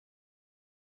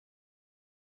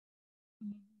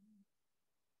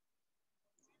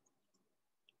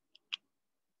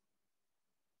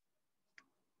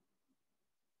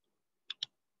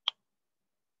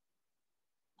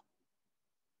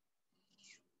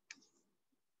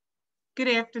Good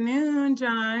afternoon,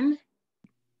 John.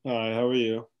 Hi, how are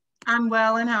you? I'm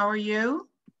well, and how are you?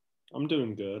 I'm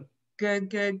doing good. Good,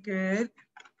 good, good.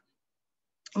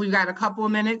 We've got a couple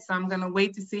of minutes. So I'm going to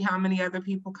wait to see how many other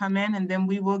people come in, and then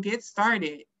we will get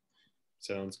started.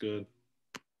 Sounds good.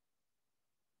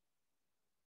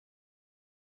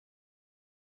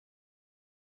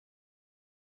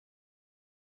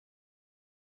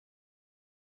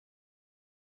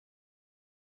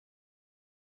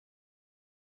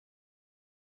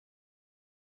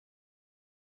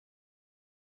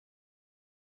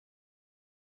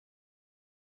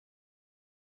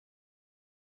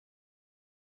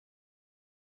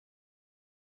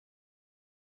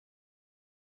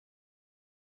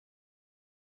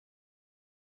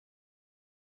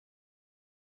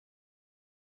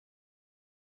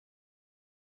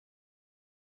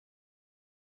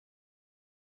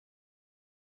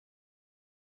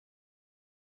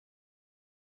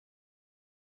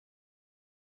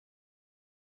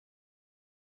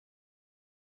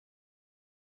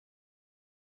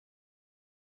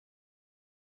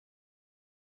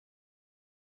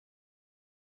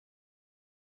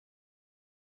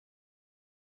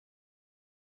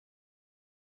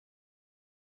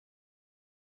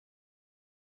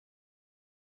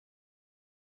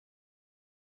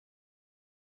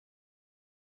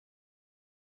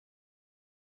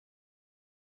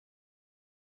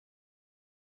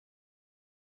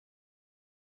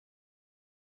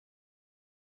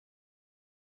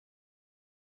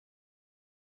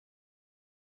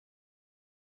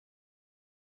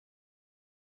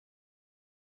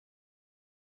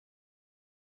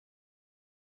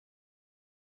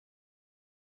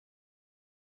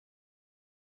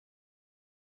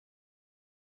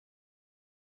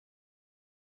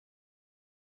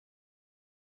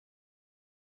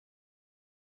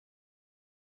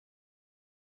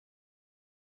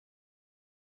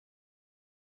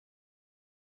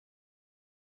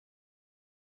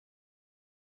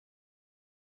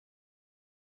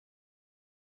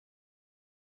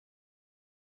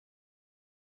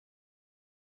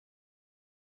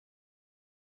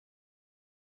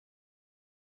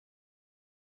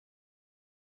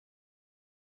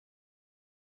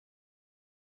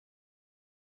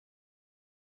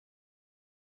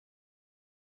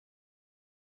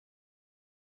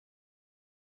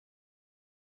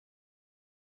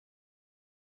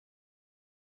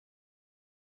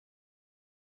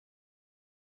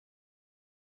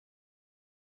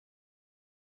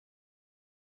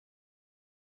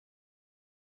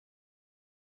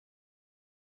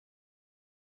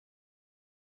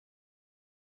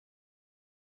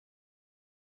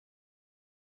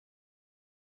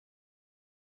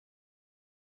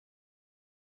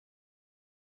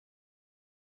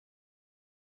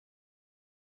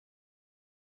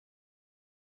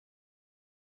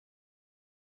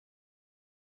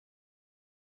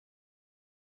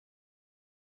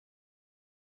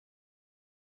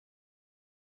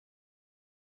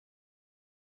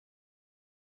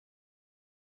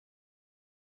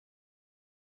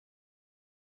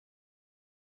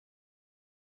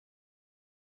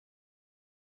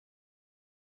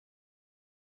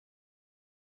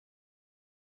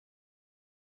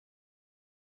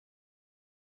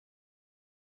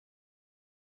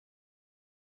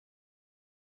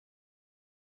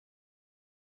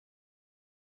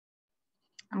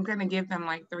 I'm going to give them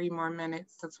like 3 more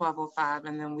minutes to 12:05,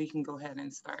 and then we can go ahead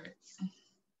and start.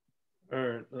 All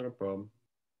right, not a problem.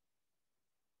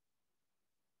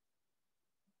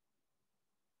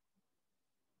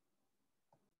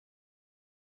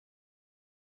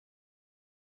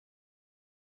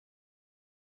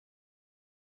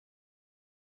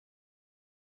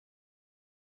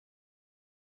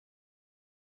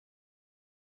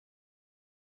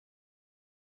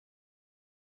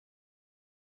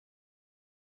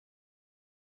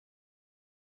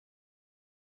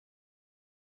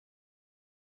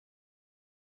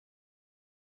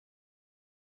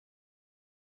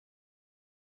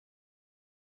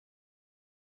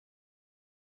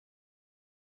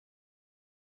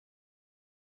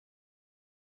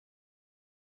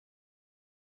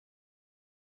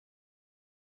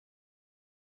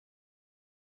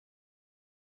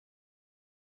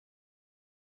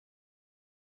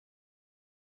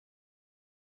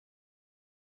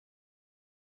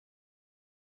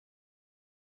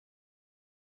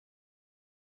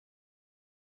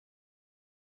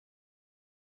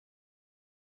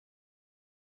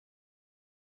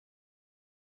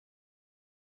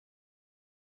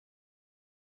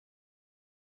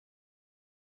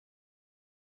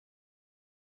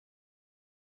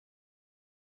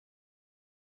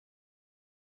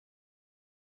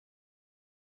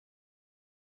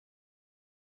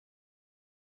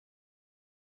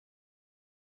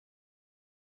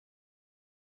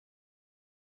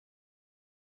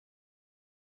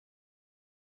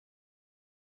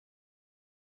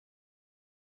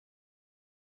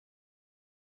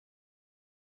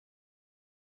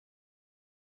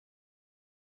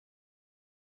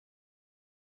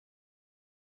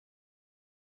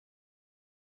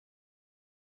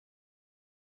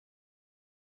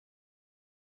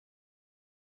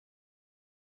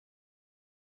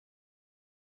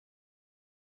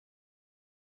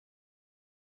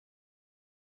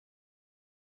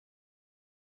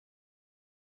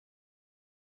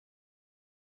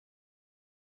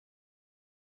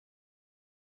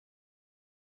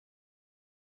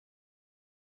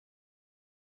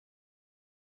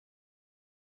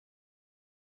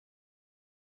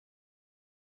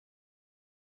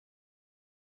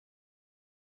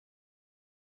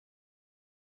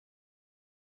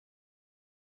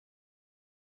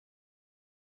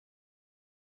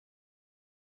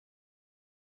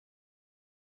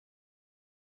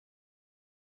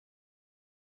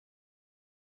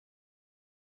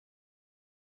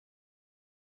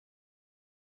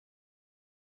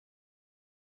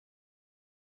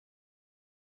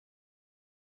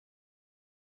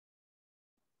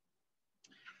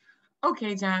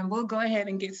 Okay, John, we'll go ahead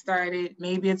and get started.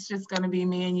 Maybe it's just going to be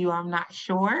me and you, I'm not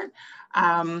sure.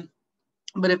 Um,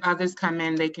 but if others come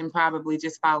in, they can probably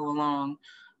just follow along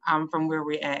from where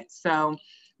we're at. So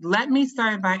let me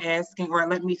start by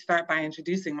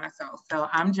introducing myself. So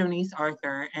I'm Jonice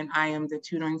Arthur, and I am the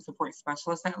tutoring support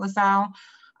specialist at LaSalle.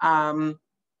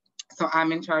 So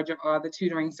I'm in charge of all the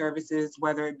tutoring services,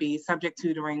 whether it be subject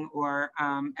tutoring or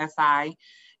SI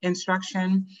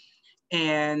instruction.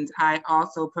 And I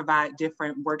also provide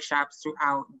different workshops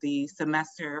throughout the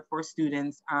semester for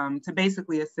students to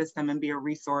basically assist them and be a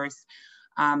resource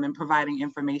and providing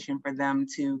information for them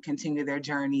to continue their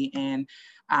journey and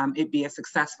it be a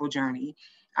successful journey.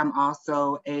 I'm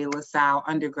also a LaSalle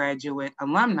undergraduate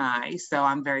alumni, so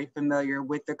I'm very familiar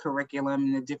with the curriculum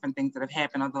and the different things that have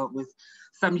happened, although it was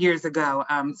some years ago,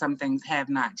 some things have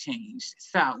not changed.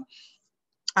 So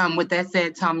with that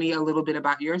said, tell me a little bit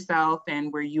about yourself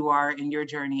and where you are in your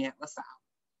journey at LaSalle.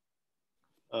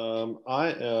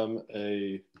 I am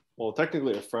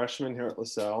technically a freshman here at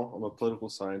LaSalle. I'm a political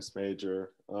science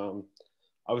major.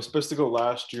 I was supposed to go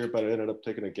last year, but I ended up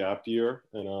taking a gap year,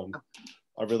 and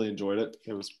I really enjoyed it.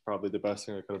 It was probably the best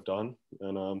thing I could have done.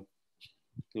 And,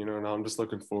 now I'm just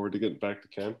looking forward to getting back to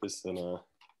campus and,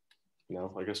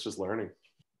 I guess just learning.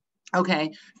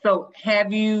 Okay, so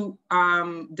have you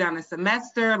done a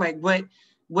semester? Like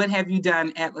what have you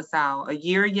done at LaSalle? A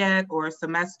year yet or a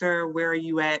semester? Where are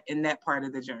you at in that part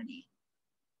of the journey?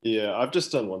 Yeah, I've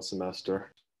just done one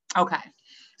semester. Okay,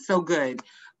 so good.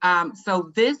 So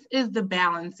this is the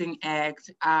balancing act.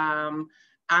 I'm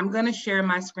gonna share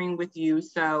my screen with you.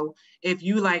 So if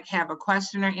you have a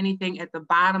question or anything at the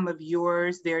bottom of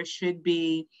yours, there should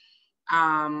be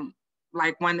one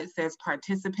that says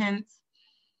participants.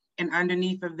 And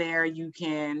underneath of there, you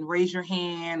can raise your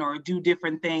hand or do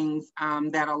different things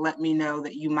that'll let me know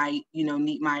that you might,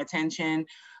 need my attention.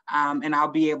 And I'll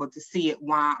be able to see it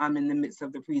while I'm in the midst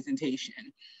of the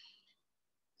presentation.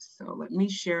 So let me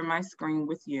share my screen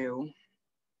with you.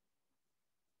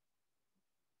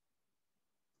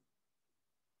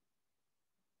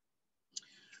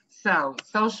 So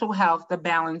social health, the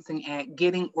balancing act,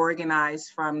 getting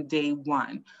organized from day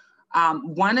one.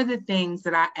 One of the things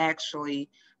that I actually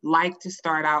like to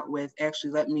start out with, actually,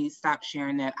 let me stop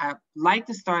sharing that. I like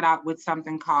to start out with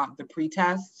something called the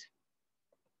pretest.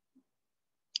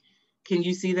 Can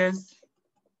you see this?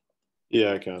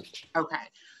 Yeah, I can. Okay,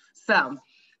 so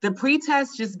the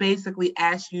pretest just basically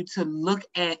asks you to look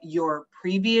at your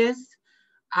previous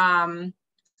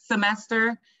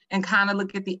semester and kind of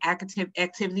look at the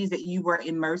activities that you were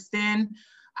immersed in.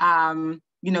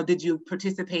 Did you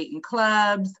participate in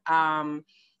clubs?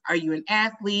 Are you an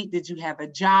athlete? Did you have a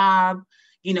job?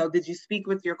 Did you speak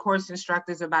with your course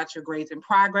instructors about your grades and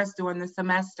progress during the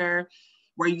semester?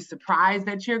 Were you surprised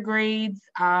at your grades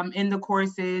in the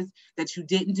courses that you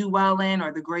didn't do well in,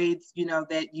 or the grades,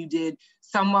 that you did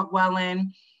somewhat well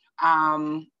in?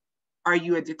 Are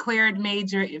you a declared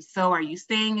major? If so, are you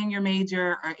staying in your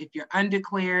major? Or if you're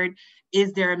undeclared,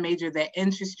 is there a major that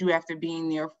interests you after being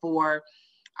there for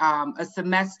a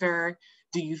semester?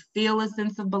 Do you feel a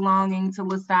sense of belonging to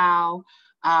LaSalle?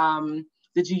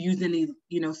 Did you use any,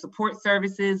 support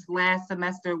services last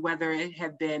semester, whether it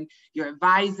have been your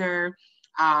advisor,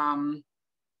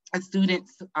 a student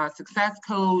success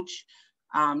coach,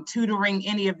 tutoring,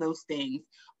 any of those things?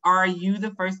 Are you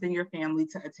the first in your family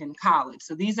to attend college?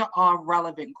 So these are all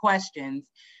relevant questions.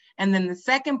 And then the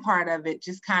second part of it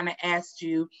just kind of asked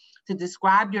you to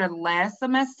describe your last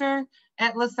semester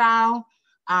at LaSalle,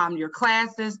 your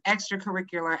classes,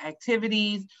 extracurricular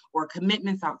activities, or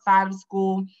commitments outside of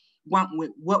school. What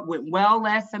went well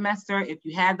last semester? If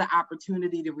you had the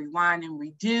opportunity to rewind and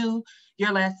redo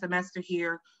your last semester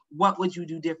here, what would you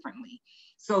do differently?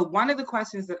 So one of the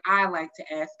questions that I like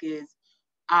to ask is,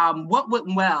 what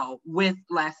went well with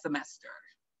last semester?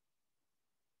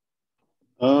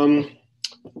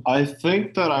 I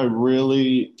think that I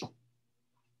really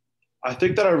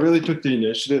took the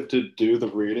initiative to do the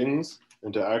readings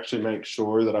and to actually make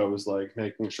sure that I was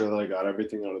making sure that I got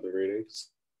everything out of the readings.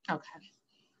 Okay.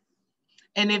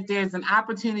 And if there's an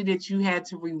opportunity that you had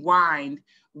to rewind,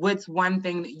 what's one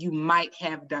thing that you might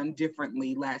have done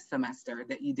differently last semester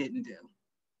that you didn't do?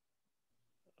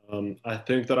 I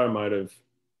think that I might have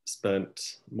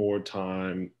spent more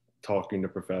time talking to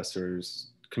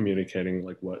professors, communicating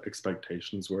what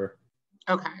expectations were.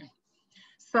 Okay.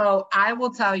 So I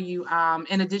will tell you,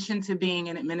 in addition to being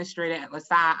an administrator at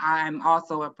LaSalle, I'm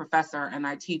also a professor, and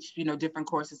I teach, different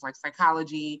courses like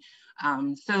psychology,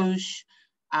 SOCH,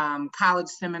 college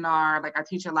seminar. I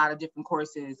teach a lot of different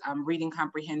courses, reading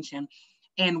comprehension.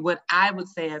 And what I would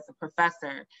say as a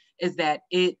professor is that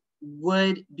it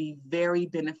would be very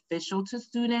beneficial to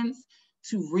students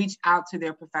to reach out to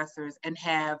their professors and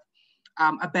have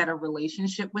a better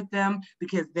relationship with them,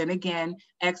 because then again,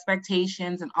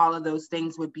 expectations and all of those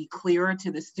things would be clearer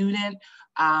to the student,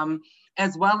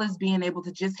 as well as being able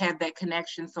to just have that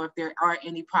connection. So if there are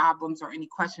any problems or any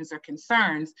questions or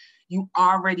concerns, you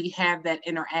already have that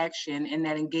interaction and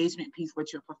that engagement piece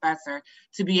with your professor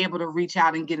to be able to reach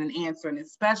out and get an answer. And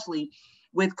especially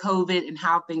with COVID and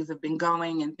how things have been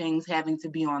going and things having to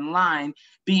be online,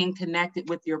 being connected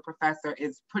with your professor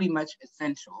is pretty much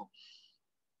essential.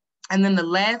 And then the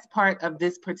last part of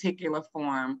this particular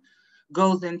form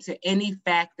goes into any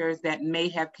factors that may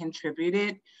have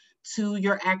contributed to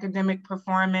your academic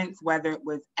performance, whether it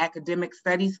was academic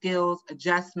study skills,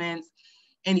 adjustments,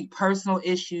 any personal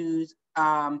issues,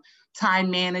 time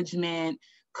management,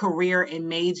 career and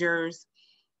majors.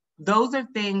 Those are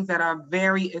things that are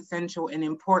very essential and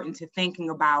important to thinking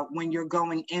about when you're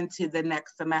going into the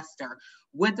next semester.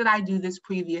 What did I do this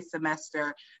previous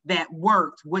semester that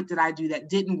worked? What did I do that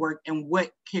didn't work? And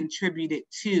what contributed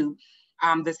to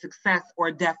the success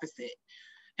or deficit?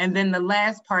 And then the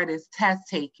last part is test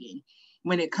taking.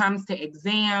 When it comes to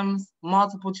exams,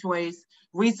 multiple choice,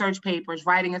 research papers,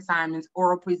 writing assignments,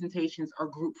 oral presentations, or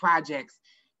group projects,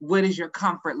 what is your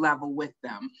comfort level with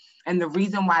them? And the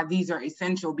reason why these are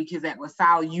essential, because at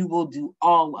LaSalle, you will do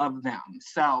all of them.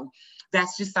 So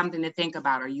that's just something to think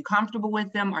about. Are you comfortable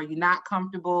with them? Are you not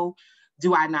comfortable?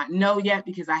 Do I not know yet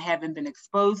because I haven't been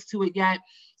exposed to it yet?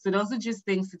 So those are just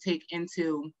things to take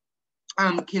into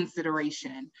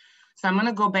consideration. So I'm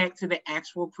gonna go back to the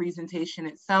actual presentation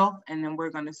itself, and then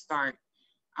we're gonna start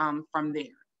from there.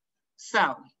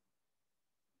 So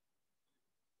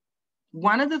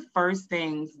one of the first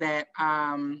things that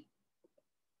I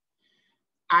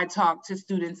talk to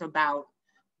students about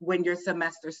when your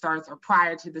semester starts or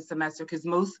prior to the semester, because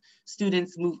most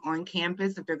students move on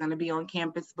campus if they're going to be on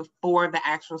campus before the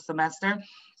actual semester.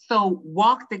 So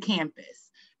walk the campus.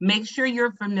 Make sure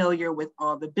you're familiar with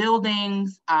all the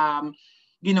buildings,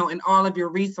 you know, and all of your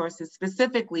resources.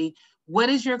 Specifically, what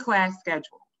is your class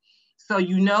schedule? So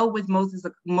you know, with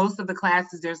most of the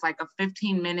classes, there's like a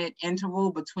 15-minute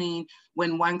interval between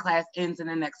when one class ends and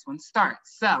the next one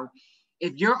starts. So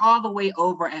if you're all the way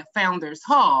over at Founders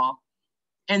Hall,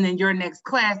 and then your next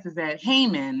class is at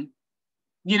Heyman,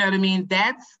 you know what I mean?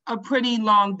 That's a pretty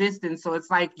long distance. So it's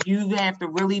like you have to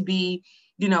really be,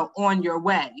 you know, on your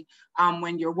way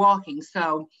when you're walking.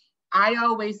 So I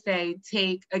always say,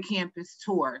 take a campus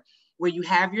tour where you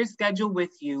have your schedule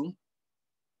with you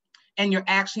and you're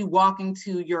actually walking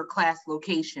to your class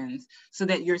locations so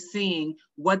that you're seeing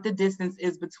what the distance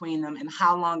is between them and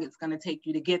how long it's going to take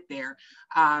you to get there.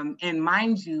 And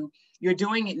mind you, you're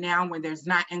doing it now when there's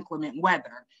not inclement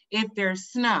weather. If there's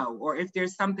snow or if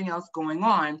there's something else going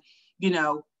on, you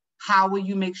know, how will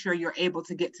you make sure you're able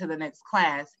to get to the next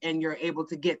class and you're able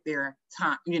to get there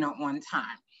time, you know, on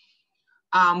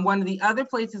time? One of the other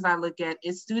places I look at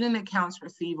is student accounts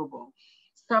receivable.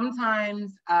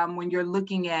 Sometimes when you're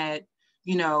looking at,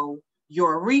 you know,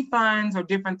 your refunds or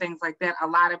different things like that, a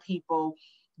lot of people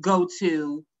go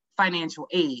to financial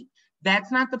aid.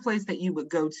 That's not the place that you would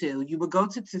go to. You would go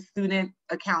to student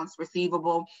accounts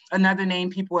receivable. Another name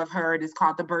people have heard is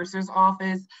called the bursar's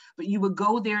office, but you would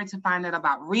go there to find out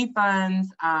about refunds,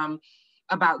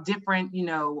 about different, you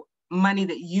know, money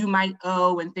that you might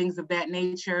owe and things of that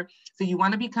nature. So you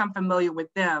want to become familiar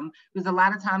with them, because a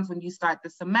lot of times when you start the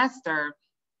semester,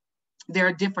 there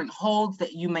are different holds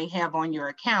that you may have on your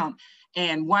account,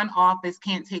 and one office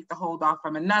can't take the hold off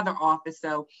from another office.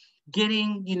 So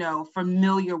getting, you know,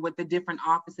 familiar with the different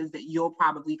offices that you'll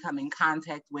probably come in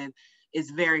contact with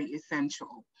is very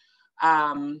essential.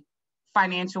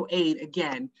 Financial aid,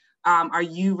 again, are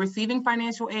you receiving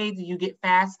financial aid? Do you get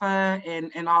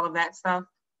FAFSA and all of that stuff?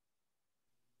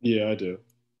 Yeah, I do.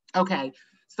 Okay,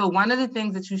 so one of the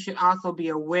things that you should also be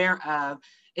aware of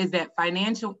is that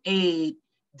financial aid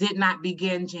did not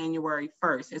begin January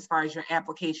 1st as far as your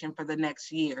application for the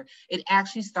next year. It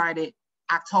actually started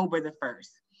October the 1st.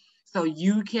 So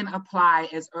you can apply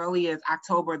as early as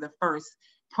October the 1st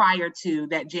prior to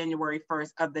that January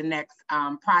 1st of the next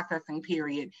processing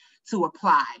period to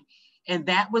apply. And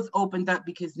that was opened up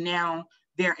because now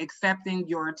they're accepting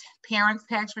your parents'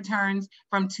 tax returns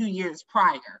from 2 years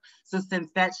prior. So since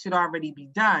that should already be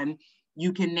done,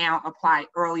 you can now apply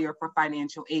earlier for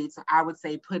financial aid. So I would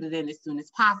say put it in as soon as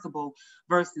possible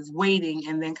versus waiting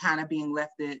and then kind of being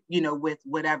left, you know, with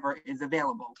whatever is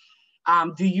available.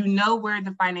 Do you know where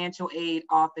the financial aid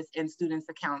office and students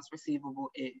accounts receivable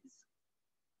is?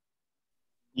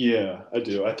 Yeah, I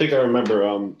do. I think I remember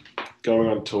going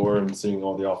on tour and seeing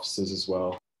all the offices as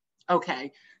well.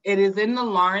 Okay, it is in the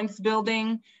Lawrence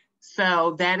building.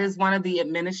 So that is one of the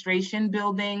administration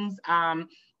buildings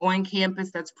on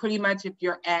campus. That's pretty much if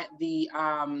you're at the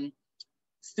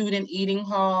student eating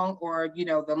hall or, you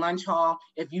know, the lunch hall,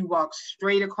 if you walk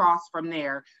straight across from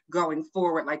there going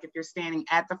forward, like if you're standing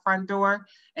at the front door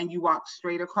and you walk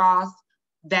straight across,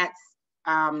 that's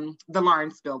the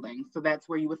Lawrence building. So that's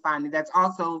where you would find it. That's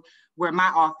also where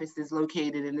my office is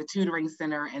located, in the tutoring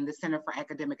center and the Center for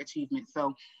Academic Achievement.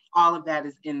 So all of that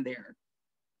is in there.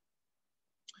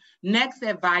 Next,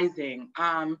 advising.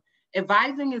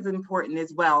 Advising is important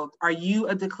as well. Are you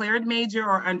a declared major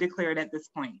or undeclared at this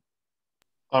point?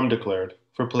 I'm declared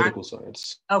for political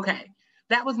science. Okay.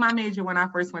 That was my major when I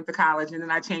first went to college, and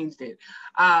then I changed it.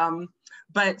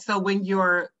 But so when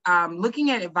you're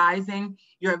looking at advising,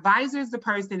 your advisor is the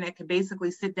person that can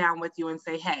basically sit down with you and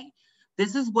say, hey,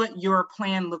 this is what your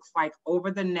plan looks like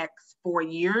over the next 4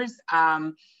 years.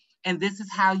 And this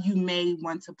is how you may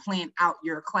want to plan out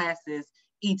your classes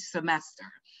each semester.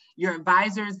 Your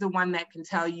advisor is the one that can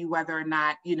tell you whether or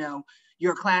not, you know,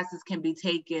 your classes can be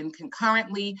taken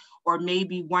concurrently, or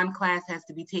maybe one class has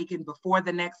to be taken before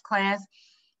the next class.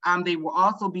 They will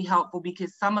also be helpful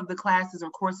because some of the classes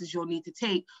or courses you'll need to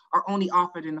take are only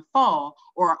offered in the fall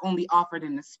or are only offered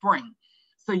in the spring.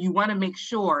 So you want to make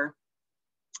sure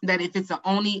that if it's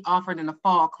only offered in the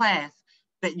fall class,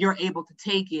 that you're able to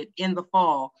take it in the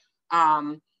fall,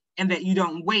 and that you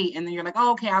don't wait. And then you're like,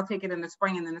 oh, okay, I'll take it in the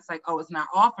spring. And then it's like, oh, it's not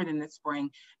offered in the spring.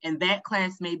 And that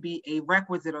class may be a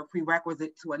requisite or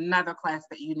prerequisite to another class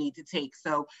that you need to take.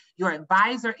 So your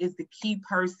advisor is the key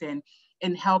person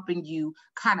in helping you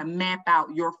kind of map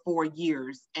out your 4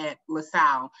 years at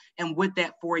LaSalle and what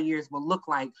that 4 years will look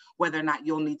like, whether or not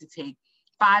you'll need to take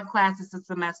 5 classes a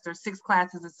semester, 6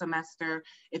 classes a semester,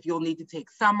 if you'll need to take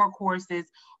summer courses,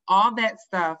 all that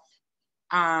stuff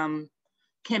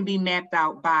can be mapped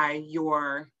out by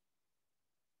your,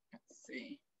 let's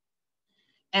see,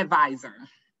 advisor.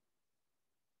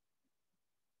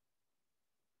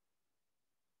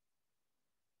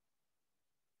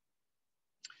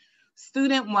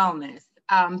 Student wellness,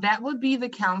 that would be the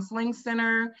counseling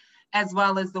center as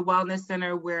well as the wellness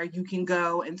center where you can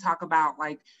go and talk about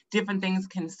like different things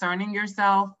concerning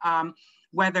yourself.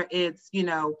 Whether it's, you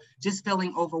know, just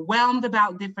feeling overwhelmed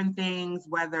about different things,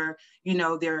 whether, you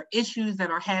know, there are issues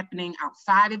that are happening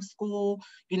outside of school,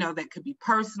 you know, that could be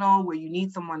personal, where you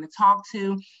need someone to talk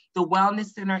to. The Wellness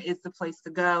Center is the place to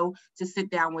go to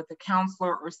sit down with a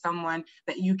counselor or someone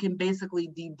that you can basically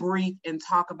debrief and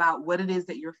talk about what it is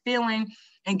that you're feeling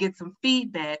and get some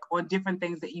feedback on different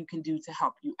things that you can do to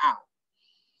help you out.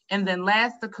 And then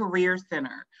last, the Career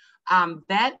Center.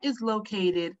 That is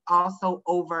located also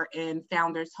over in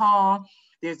Founders Hall.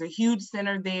 There's a huge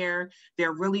center there.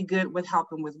 They're really good with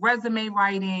helping with resume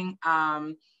writing,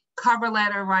 cover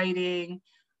letter writing,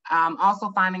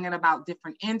 also finding out about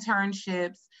different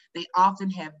internships. They often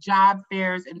have job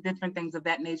fairs and different things of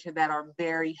that nature that are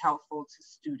very helpful to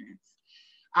students.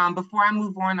 Before I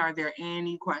move on, are there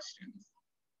any questions?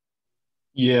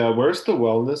 Yeah, where's the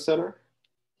wellness center?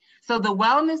 So the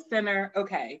Wellness Center,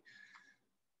 okay.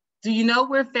 Do you know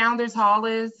where Founders Hall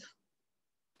is?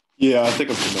 Yeah, I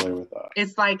think I'm familiar with that.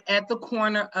 It's like at the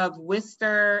corner of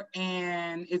Worcester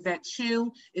and is that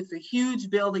Chew? It's a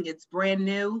huge building. It's brand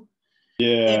new. Yeah,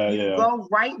 if you yeah. go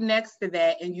right next to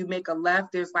that and you make a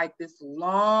left, there's like this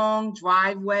long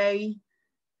driveway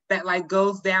that like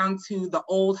goes down to the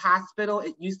old hospital.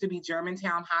 It used to be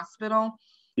Germantown Hospital.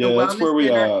 Yeah, that's where we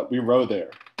rode there.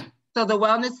 So the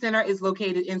Wellness Center is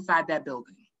located inside that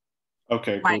building.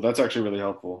 Okay, cool. Like, that's actually really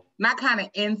helpful. Not kind of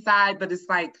inside, but it's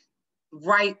like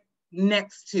right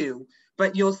next to.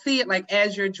 But you'll see it like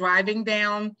as you're driving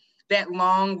down that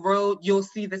long road, you'll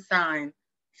see the sign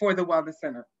for the Wellness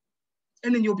Center.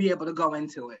 And then you'll be able to go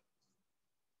into it.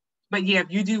 But yeah, if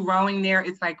you do rowing there,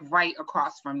 it's like right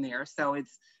across from there. So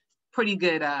it's pretty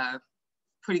good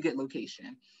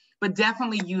location. But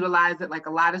definitely utilize it. Like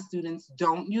a lot of students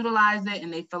don't utilize it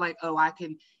and they feel like, oh, I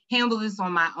can handle this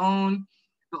on my own.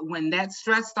 But when that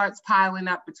stress starts piling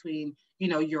up between, you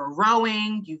know, your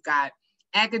rowing, you've got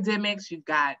academics, you've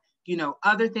got, you know,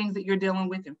 other things that you're dealing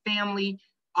with in family,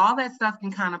 all that stuff can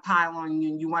kind of pile on you.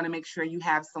 And you want to make sure you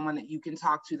have someone that you can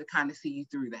talk to kind of see you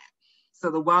through that.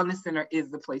 So the Wellness Center is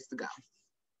the place to go.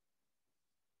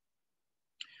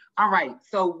 All right,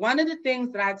 so one of the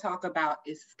things that I talk about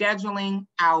is scheduling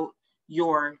out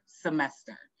your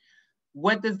semester.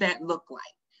 What does that look like?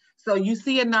 So you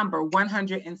see a number,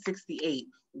 168.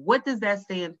 What does that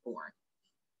stand for?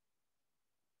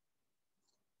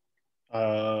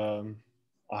 I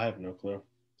have no clue.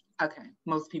 Okay,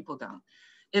 most people don't.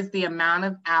 It's the amount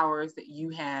of hours that you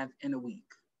have in a week.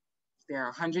 There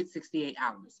are 168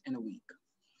 hours in a week.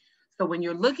 So when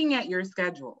you're looking at your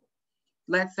schedule,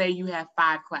 let's say you have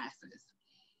 5 classes.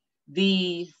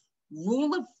 The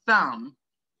rule of thumb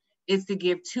is to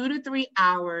give 2 to 3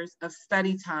 hours of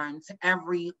study time to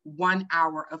every 1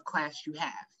 hour of class you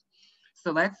have.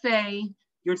 So let's say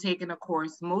you're taking a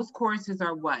course. Most courses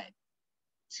are what?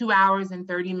 2 hours and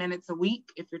 30 minutes a week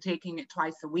if you're taking it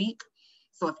twice a week.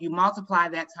 So if you multiply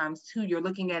that times 2, you're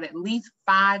looking at least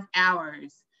 5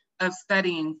 hours of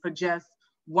studying for just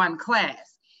one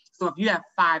class. So if you have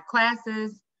 5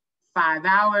 classes, 5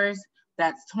 hours,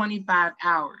 that's 25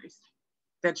 hours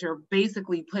that you're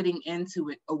basically putting into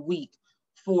it a week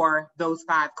for those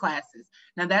 5 classes.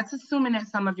 Now that's assuming that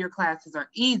some of your classes are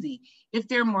easy. If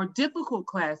they're more difficult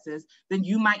classes, then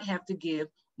you might have to give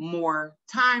more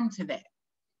time to that.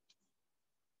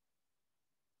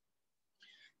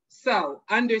 So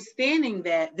understanding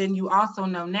that, then you also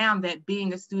know now that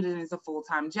being a student is a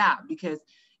full-time job, because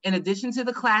in addition to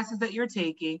the classes that you're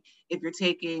taking, if you're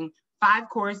taking 5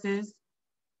 courses,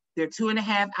 they're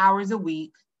 2.5 hours a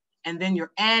week, and then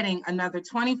you're adding another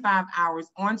 25 hours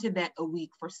onto that a week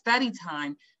for study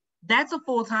time, that's a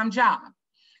full-time job.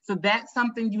 So that's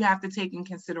something you have to take in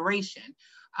consideration.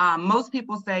 Most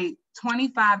people say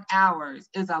 25 hours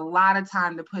is a lot of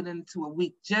time to put into a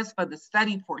week just for the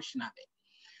study portion of it.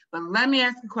 But let me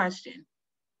ask a question.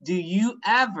 Do you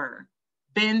ever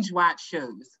binge watch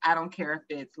shows? I don't care if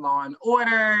it's Law and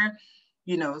Order,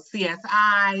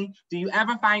 CSI. Do you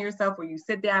ever find yourself where you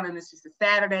sit down and it's just a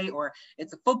Saturday, or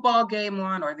it's a football game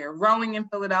on, or they're rowing in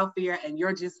Philadelphia and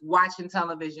you're just watching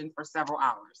television for several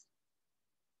hours?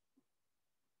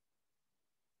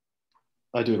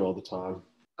 I do it all the time.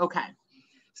 Okay.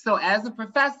 So as a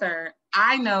professor,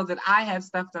 I know that I have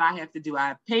stuff that I have to do. I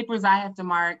have papers I have to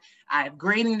mark. I have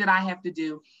grading that I have to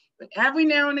do. But every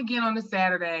now and again on a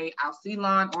Saturday, I'll see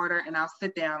Law and Order and I'll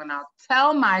sit down and I'll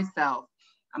tell myself,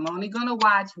 I'm only going to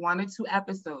watch 1 or 2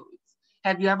 episodes.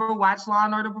 Have you ever watched Law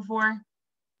and Order before?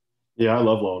 Yeah, I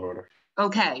love Law and Order.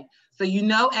 Okay. So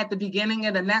at the beginning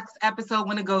of the next episode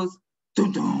when it goes,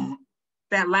 dum, dum,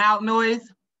 that loud noise.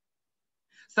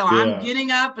 So yeah. I'm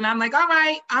getting up and I'm like, all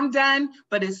right, I'm done.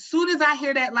 But as soon as I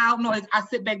hear that loud noise, I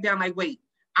sit back down like, wait,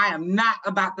 I am not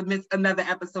about to miss another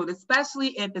episode, especially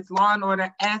if it's Law and Order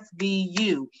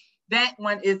SVU. That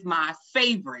one is my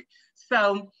favorite.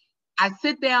 So I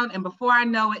sit down and before I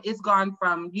know it, it's gone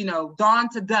from, dawn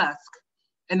to dusk.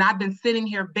 And I've been sitting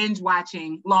here binge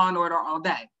watching Law and Order all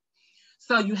day.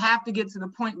 So you have to get to the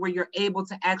point where you're able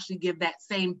to actually give that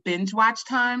same binge watch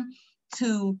time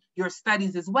to your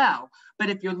studies as well. But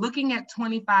if you're looking at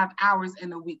 25 hours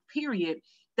in a week period,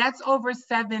 that's over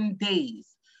 7 days.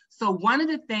 So one of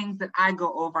the things that I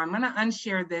go over, I'm going to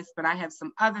unshare this, but I have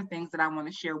some other things that I want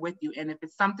to share with you. And if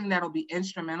it's something that'll be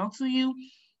instrumental to you,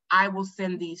 I will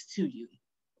send these to you.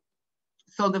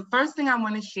 So the first thing I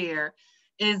want to share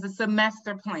is a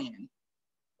semester plan.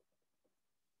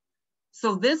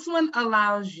 So this one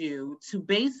allows you to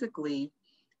basically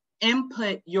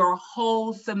input your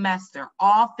whole semester,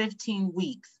 all 15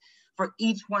 weeks for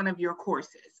each one of your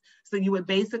courses. So you would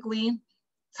basically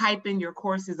type in your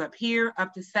courses up here,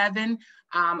 up to 7.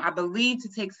 I believe to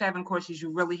take 7 courses,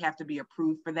 you really have to be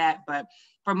approved for that. But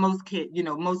for most kids,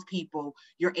 most people,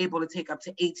 you're able to take up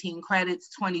to 18 credits.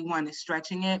 21 is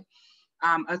stretching it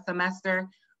a semester.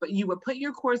 But you would put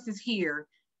your courses here,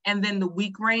 and then the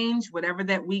week range, whatever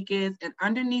that week is, and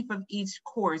underneath of each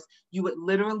course, you would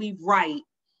literally write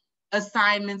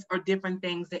assignments or different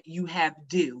things that you have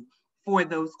due for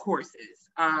those courses.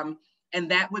 And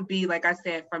that would be, like I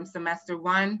said, from semester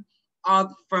 1,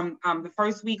 all from the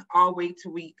first week all the way to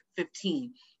week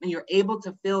 15. And you're able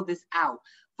to fill this out.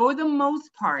 For the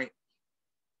most part,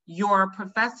 your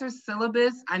professor's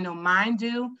syllabus, I know mine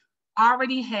do,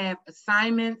 already have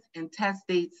assignments and test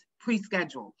dates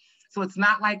pre-scheduled. So it's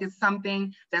not like it's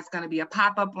something that's going to be a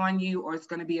pop-up on you or it's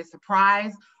going to be a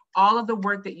surprise. All of the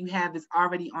work that you have is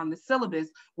already on the syllabus,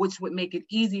 which would make it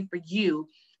easy for you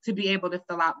to be able to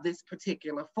fill out this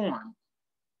particular form.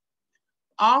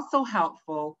 Also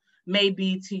helpful may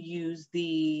be to use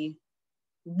the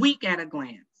week at a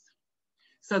glance.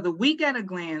 So the week at a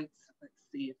glance, let's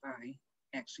see if I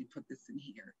actually put this in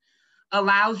here,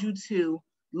 allows you to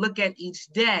look at each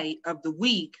day of the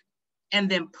week and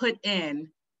then put in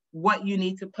what you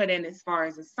need to put in as far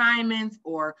as assignments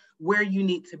or where you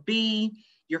need to be,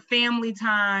 your family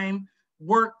time,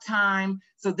 work time.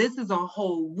 So this is a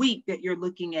whole week that you're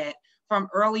looking at from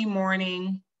early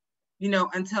morning,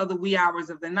 until the wee hours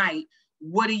of the night.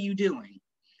 What are you doing?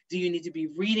 Do you need to be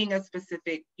reading a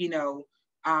specific,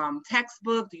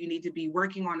 textbook? Do you need to be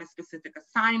working on a specific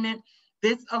assignment?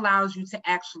 This allows you to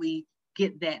actually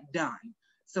get that done.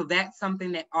 So that's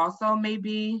something that also may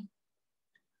be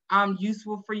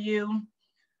useful for you.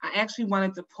 I actually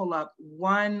wanted to pull up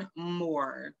one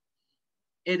more.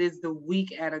 It is the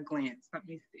week at a glance. Let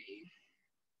me see.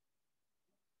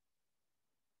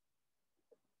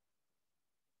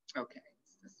 Okay,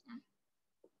 it's this one.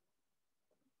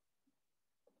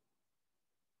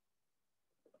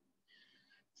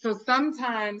 So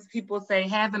sometimes people say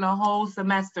having a whole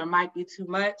semester might be too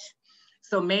much.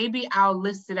 So maybe I'll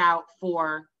list it out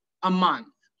for a month.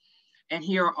 And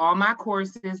here are all my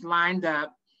courses lined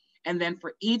up. And then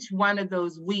for each one of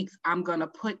those weeks, I'm going to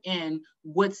put in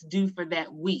what's due for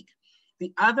that week.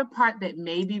 The other part that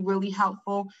may be really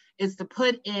helpful is to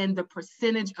put in the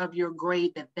percentage of your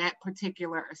grade that that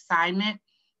particular assignment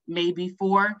may be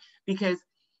for, because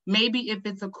maybe if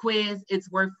it's a quiz,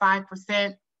 it's worth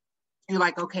 5%. You're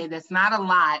like, okay, that's not a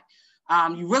lot.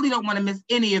 You really don't want to miss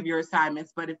any of your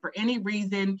assignments, but if for any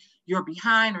reason you're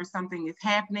behind or something is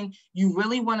happening, you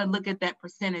really want to look at that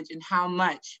percentage and how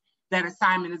much that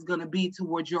assignment is going to be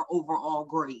towards your overall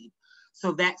grade.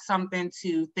 So that's something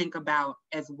to think about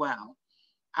as well.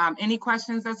 Any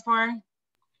questions thus far?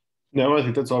 No, I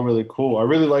think that's all really cool. I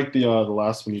really like the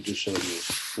last one you just showed me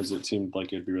because it seemed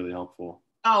like it'd be really helpful.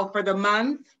 Oh, for the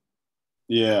month?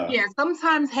 Yeah. Yeah,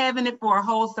 sometimes having it for a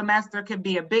whole semester could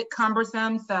be a bit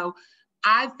cumbersome. So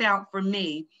I found for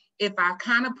me, if I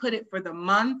kind of put it for the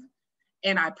month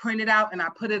and I print it out and I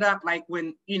put it up, like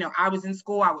when, I was in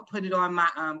school, I would put it on my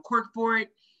corkboard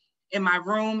in my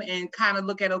room and kind of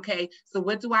look at, okay, so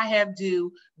what do I have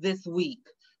due this week?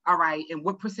 All right, and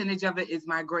what percentage of it is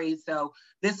my grade? So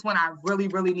this one I really,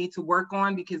 really need to work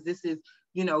on because this is,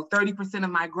 30% of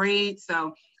my grade.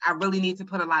 So I really need to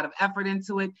put a lot of effort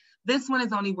into it. This one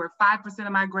is only worth 5%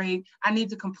 of my grade. I need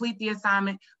to complete the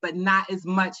assignment, but not as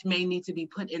much may need to be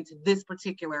put into this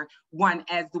particular one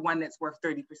as the one that's worth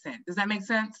 30%. Does that make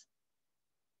sense?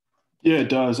 Yeah, it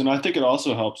does. And I think it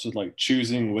also helps with like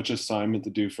choosing which assignment to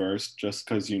do first, just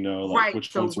because like Right.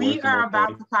 which So one's we worth the are most about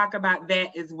money. to talk about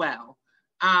that as well.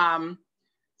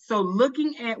 So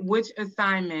looking at which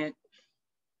assignment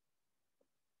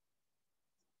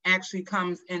actually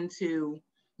comes into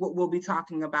what we'll be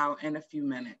talking about in a few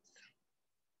minutes.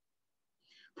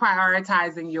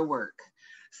 Prioritizing your work.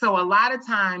 So a lot of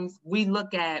times we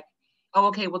look at, oh,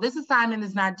 okay, well, this assignment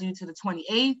is not due to the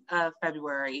 28th of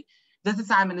February. This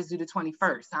assignment is due to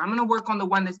 21st. So I'm going to work on the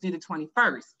one that's due to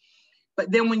 21st.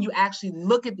 But then when you actually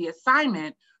look at the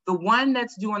assignment, the one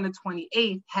that's due on the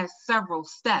 28th has several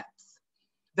steps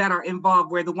that are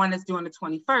involved, where the one that's due on the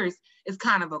 21st is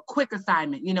kind of a quick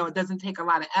assignment. It doesn't take a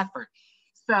lot of effort.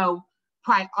 So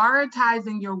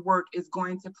prioritizing your work is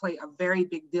going to play a very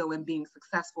big deal in being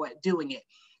successful at doing it.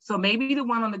 So maybe the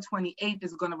one on the 28th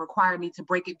is going to require me to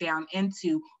break it down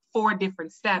into 4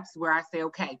 different steps where I say,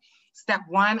 okay, step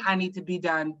 1, I need to be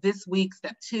done this week.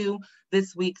 Step 2,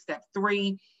 this week. Step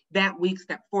 3, that week.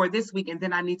 Step 4, this week. And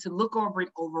then I need to look over it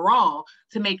overall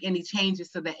to make any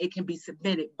changes so that it can be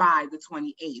submitted by the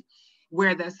 28th.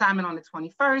 Where the assignment on the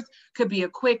 21st could be a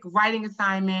quick writing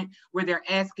assignment where they're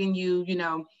asking you,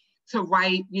 to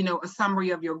write, a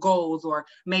summary of your goals, or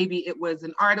maybe it was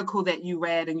an article that you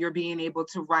read and you're being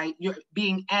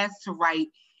asked to write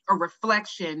a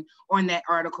reflection on that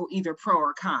article, either pro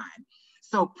or con.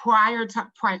 So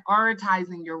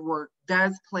prioritizing your work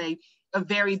does play a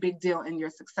very big deal in your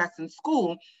success in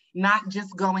school, not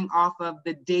just going off of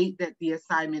the date that the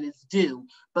assignment is due,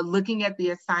 but looking at the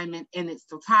assignment in its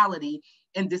totality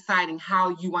and deciding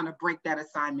how you want to break that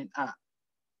assignment up,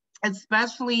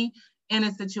 especially in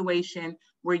a situation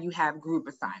where you have group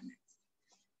assignments.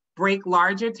 Break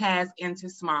larger tasks into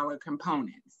smaller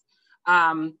components.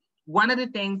 One of the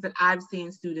things that I've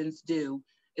seen students do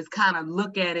is kind of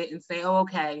look at it and say, oh,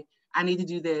 okay, I need to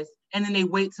do this. And then they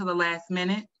wait till the last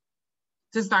minute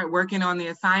to start working on the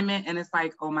assignment. And it's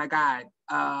like, oh my God,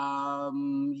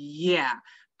 yeah,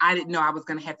 I didn't know I was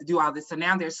gonna have to do all this. So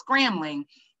now they're scrambling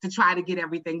to try to get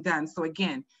everything done. So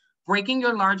again, breaking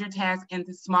your larger task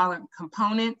into smaller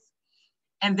components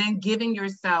and then giving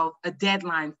yourself a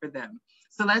deadline for them.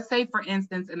 So let's say, for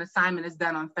instance, an assignment is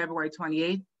done on February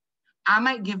 28th. I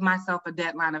might give myself a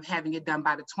deadline of having it done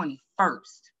by the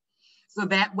 21st. So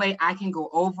that way I can go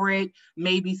over it,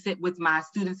 maybe sit with my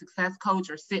student success coach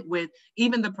or sit with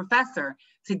even the professor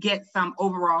to get some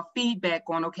overall feedback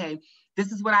on, okay,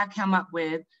 this is what I come up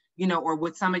with, or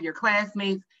with some of your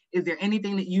classmates. Is there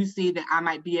anything that you see that I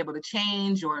might be able to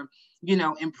change or,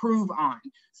 improve on?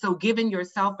 So giving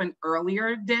yourself an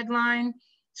earlier deadline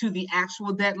to the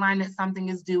actual deadline that something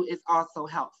is due is also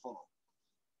helpful.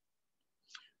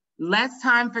 Less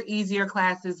time for easier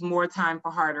classes, more time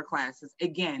for harder classes.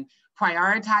 Again,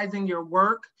 prioritizing your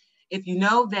work If you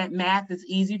know that math is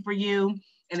easy for you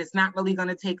and it's not really going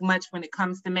to take much when it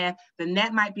comes to math, then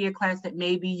that might be a class that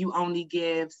maybe you only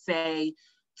give, say,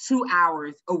 2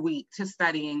 hours a week to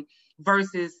studying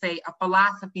versus, say, a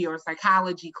philosophy or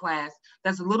psychology class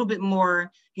that's a little bit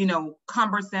more,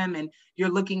 cumbersome, and you're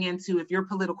looking into, if you're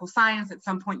political science, at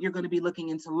some point you're going to be looking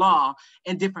into law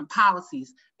and different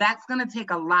policies. That's going to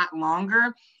take a lot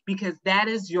longer because that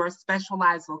is your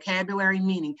specialized vocabulary,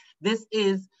 meaning these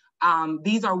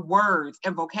are words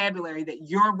and vocabulary that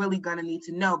you're really going to need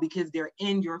to know because they're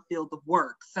in your field of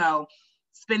work. So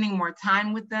spending more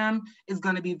time with them is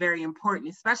going to be very important,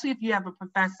 especially if you have a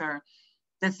professor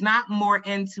that's not more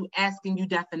into asking you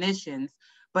definitions,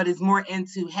 but is more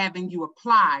into having you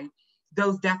apply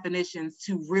those definitions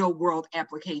to real world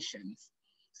applications.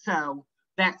 So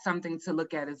that's something to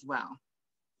look at as well.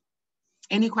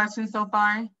 Any questions so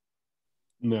far?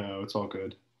 No, it's all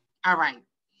good. All right.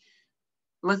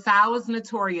 LaSalle is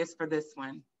notorious for this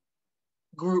one,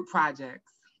 group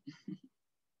projects.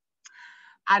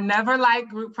 I never like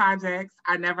group projects.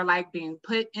 I never like being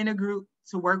put in a group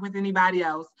to work with anybody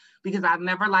else because I've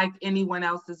never liked anyone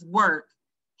else's work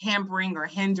hampering or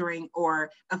hindering or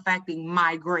affecting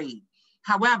my grade.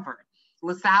 However,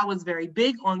 LaSalle was very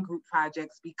big on group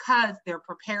projects because they're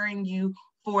preparing you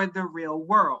for the real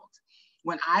world.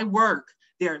 When I work,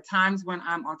 there are times when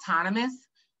I'm autonomous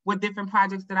with different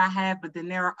projects that I have, but then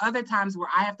there are other times where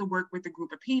I have to work with a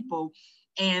group of people,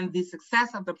 and the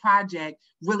success of the project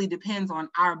really depends on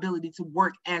our ability to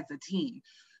work as a team.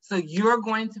 So you're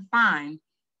going to find,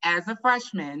 as a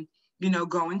freshman,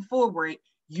 going forward,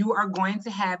 you are going to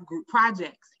have group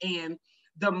projects, and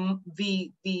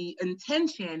the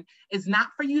intention is not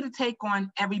for you to take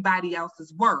on everybody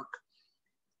else's work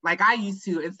like I used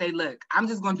to and say, look, I'm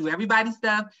just going to do everybody's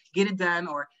stuff, get it done,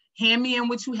 or hand me in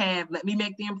what you have, let me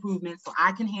make the improvements so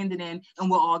I can hand it in and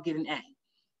we'll all get an A.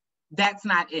 That's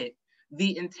not it.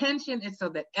 The intention is so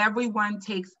that everyone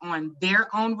takes on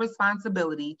their own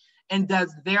responsibility and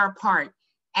does their part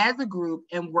as a group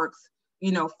and works,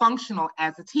 functional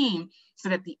as a team, so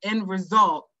that the end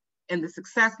result and the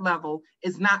success level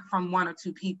is not from one or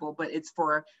two people, but it's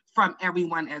from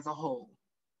everyone as a whole.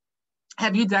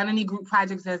 Have you done any group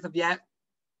projects as of yet?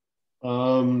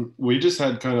 We just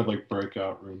had kind of like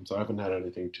breakout rooms. I haven't had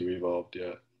anything too evolved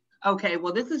yet. Okay,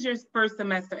 well, this is your first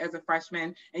semester as a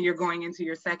freshman and you're going into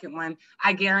your second one.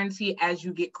 I guarantee as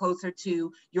you get closer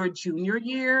to your junior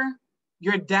year,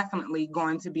 you're definitely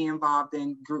going to be involved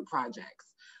in group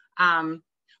projects.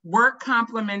 Work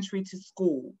complementary to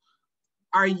school.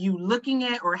 Are you looking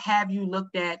at, or have you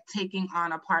looked at taking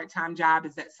on a part-time job?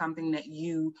 Is that something that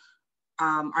you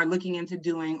are looking into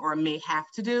doing or may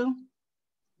have to do?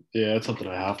 Yeah, it's something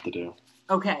I have to do.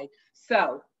 Okay,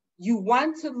 so you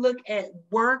want to look at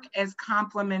work as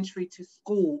complementary to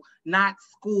school, not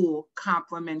school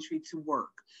complementary to work.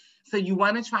 So you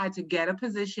want to try to get a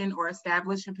position or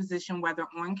establish a position, whether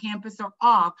on campus or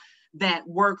off, that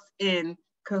works in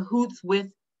cahoots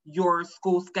with your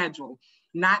school schedule.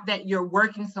 Not that you're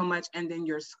working so much and then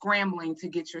you're scrambling to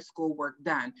get your schoolwork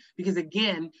done. Because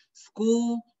again,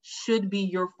 school should be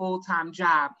your full-time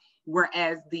job,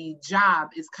 whereas the job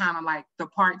is kind of like the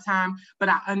part-time. But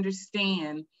I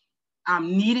understand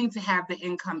needing to have the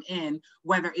income in,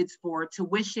 whether it's for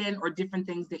tuition or different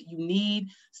things that you need.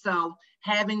 So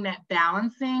having that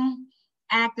balancing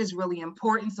act is really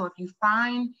important. So if you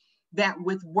find that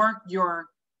with work, you're,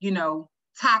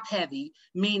 top heavy,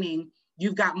 meaning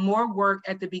you've got more work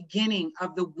at the beginning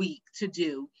of the week to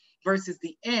do versus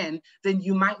the end, then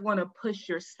you might want to push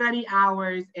your study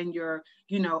hours and your,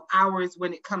 hours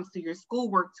when it comes to your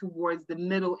schoolwork towards the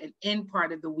middle and end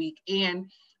part of the week, and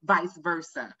vice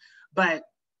versa. But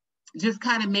just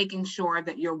kind of making sure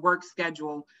that your work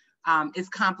schedule is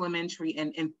complementary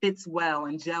and fits well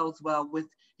and gels well with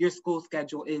your school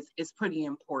schedule is pretty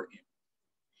important.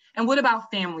 And what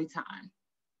about family time?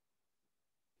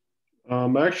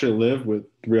 I actually live with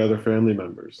 3 other family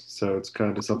members, so it's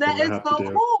kind of something I have to do. That is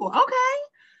so cool. Okay,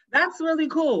 that's really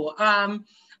cool.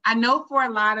 I know for a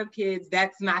lot of kids,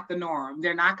 that's not the norm.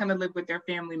 They're not going to live with their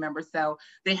family members, so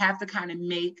they have to kind of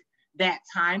make that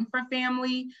time for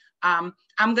family. I'm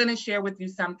going to share with you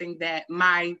something that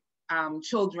my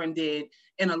children did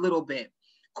in a little bit.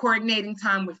 Coordinating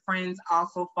time with friends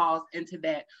also falls into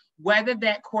that. Whether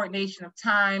that coordination of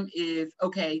time is,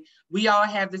 okay, we all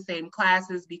have the same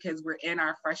classes because we're in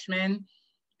our freshman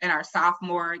and our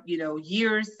sophomore,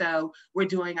 years. So we're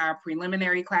doing our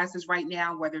preliminary classes right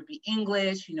now, whether it be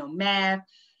English, math.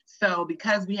 So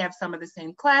because we have some of the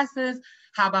same classes,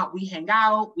 how about we hang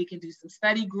out? We can do some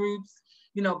study groups,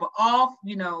 but all,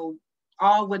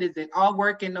 all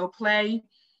work and no play.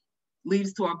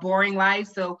 leads to a boring life.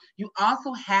 So you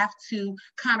also have to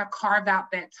kind of carve out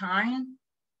that time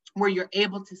where you're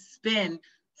able to spend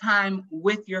time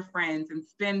with your friends and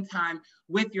spend time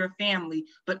with your family,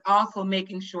 but also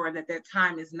making sure that that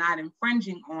time is not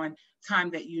infringing on time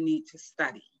that you need to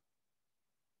study.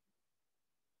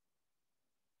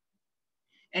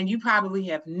 And you probably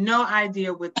have no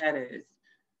idea what that is.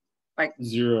 Like,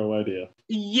 zero idea.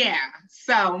 Yeah.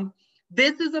 So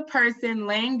this is a person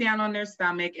laying down on their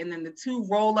stomach, and then the two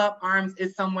roll up arms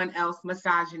is someone else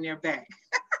massaging their back.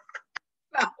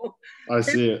 So I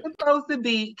see it. It's supposed to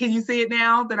be, can you see it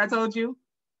now that I told you?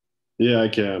 Yeah, I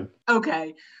can.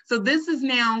 Okay. So this is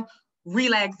now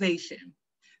relaxation.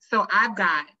 So I've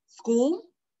got school,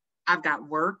 I've got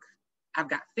work, I've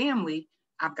got family,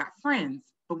 I've got friends,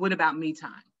 but what about me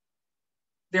time?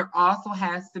 There also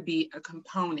has to be a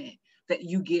component that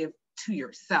you give to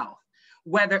yourself,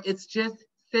 whether it's just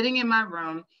sitting in my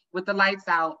room with the lights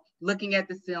out, looking at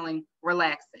the ceiling,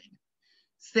 relaxing,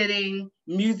 sitting,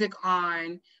 music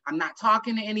on, I'm not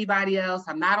talking to anybody else,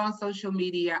 I'm not on social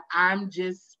media, I'm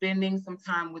just spending some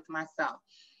time with myself.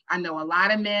 I know a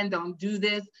lot of men don't do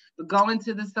this, but going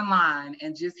to the salon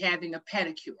and just having a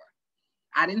pedicure.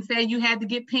 I didn't say you had to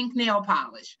get pink nail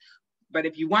polish, but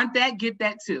if you want that, get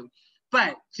that too.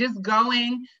 But just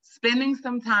going, spending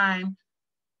some time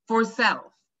for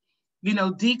self, you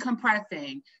know,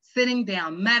 decompressing, sitting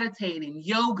down, meditating,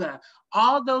 yoga,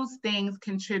 all those things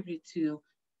contribute to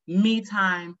me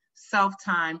time, self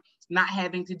time, not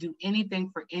having to do anything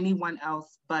for anyone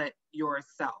else but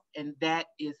yourself. And that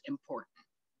is important.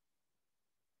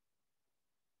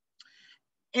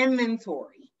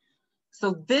 Inventory.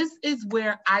 So this is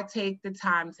where I take the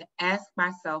time to ask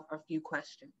myself a few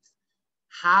questions.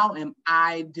 How am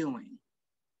I doing?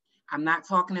 I'm not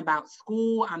talking about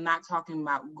school. I'm not talking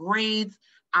about grades.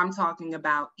 I'm talking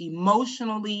about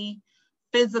emotionally,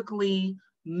 physically,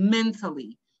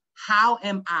 mentally. How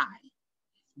am I?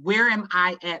 Where am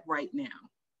I at right now?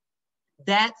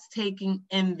 That's taking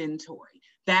inventory.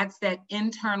 That's that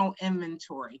internal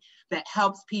inventory that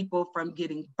helps people from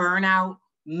getting burnout,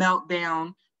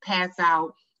 meltdown, pass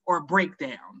out, or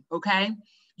breakdown, okay?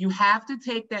 You have to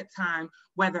take that time,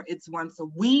 whether it's once a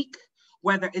week,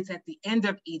 whether it's at the end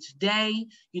of each day.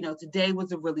 You know, today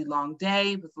was a really long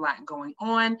day with a lot going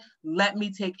on. Let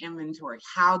me take inventory.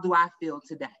 How do I feel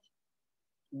today?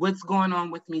 What's going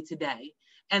on with me today?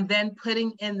 And then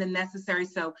putting in the necessary.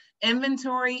 So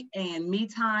inventory and me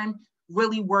time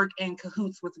really work in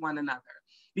cahoots with one another.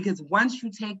 Because once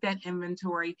you take that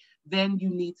inventory, then you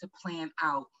need to plan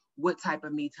out what type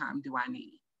of me time do I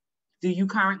need. Do you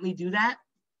currently do that?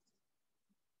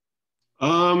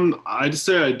 I'd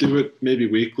say I do it maybe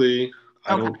weekly.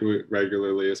 I Okay. don't do it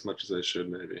regularly as much as I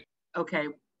should, maybe. Okay,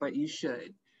 but you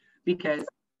should. Because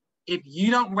if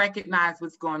you don't recognize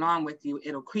what's going on with you,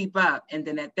 it'll creep up. And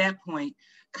then at that point,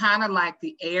 kind of like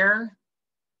the air,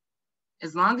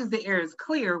 as long as the air is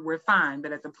clear, we're fine.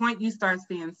 But at the point you start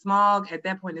seeing smog, at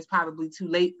that point, it's probably too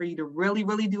late for you to really,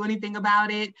 really do anything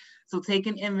about it. So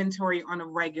taking inventory on a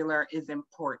regular is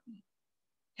important.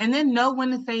 And then know when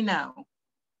to say no.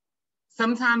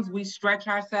 Sometimes we stretch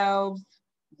ourselves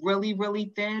really,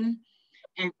 really thin.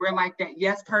 And we're like that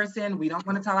yes person. We don't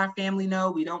want to tell our family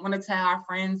no. We don't want to tell our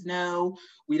friends no.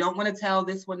 We don't want to tell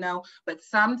this one no. But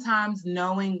sometimes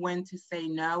knowing when to say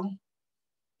no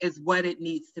is what it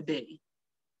needs to be.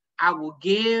 I will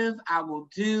give, I will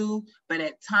do, but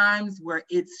at times where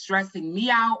it's stressing me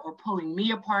out or pulling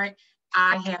me apart,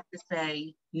 I have to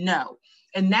say no.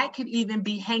 And that could even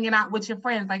be hanging out with your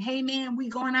friends. Like, hey man, we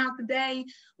going out today.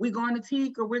 We going to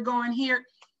Teak or we're going here.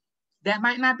 That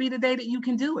might not be the day that you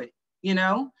can do it. You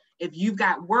know, if you've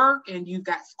got work and you've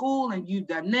got school and you've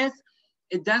done this,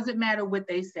 it doesn't matter what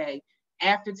they say.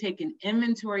 After taking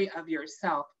inventory of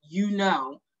yourself, you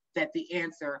know that the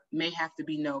answer may have to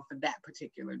be no for that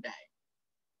particular day.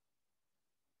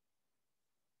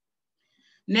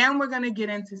 Now we're going to get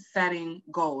into setting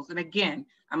goals. And again,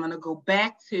 I'm going to go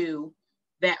back to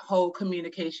that whole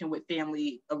communication with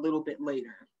family a little bit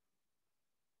later.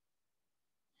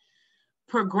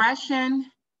 Progression,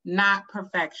 not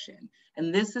perfection.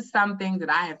 And this is something that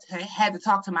I have had to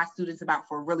talk to my students about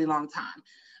for a really long time.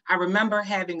 I remember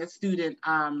having a student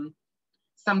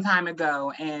some time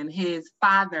ago, and his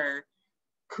father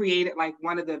created like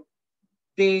one of the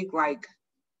big like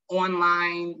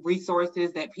online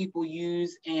resources that people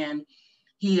use. And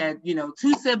he had, you know,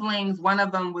 two siblings. One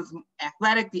of them was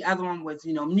athletic. The other one was,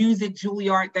 you know, music,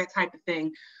 Juilliard, that type of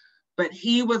thing. But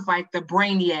he was like the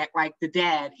brainiac, like the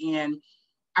dad. And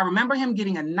I remember him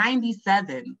getting a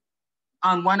 97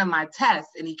 on one of my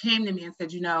tests. And he came to me and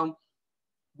said, you know,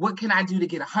 what can I do to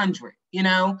get 100? You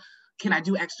know, Can I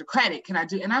do extra credit? Can I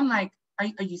do, and I'm like,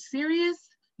 are you serious?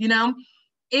 You know,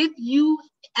 if you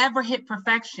ever hit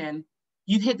perfection,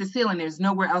 you've hit the ceiling. There's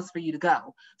nowhere else for you to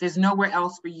go. There's nowhere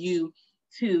else for you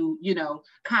to, you know,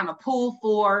 kind of pull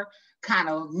for, kind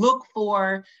of look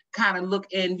for, kind of look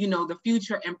in, you know, the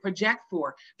future and project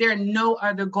for. There are no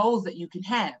other goals that you can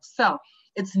have. So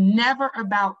it's never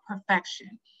about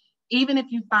perfection. Even if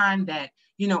you find that,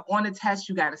 you know, on a test,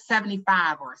 you got a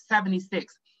 75 or a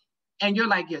 76, and you're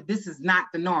like, yeah, this is not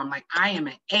the norm. Like, I am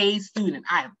an A student.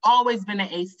 I have always been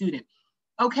an A student.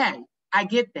 Okay, I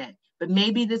get that. But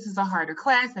maybe this is a harder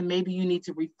class, and maybe you need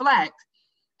to reflect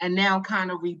and now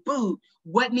kind of reboot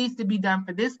what needs to be done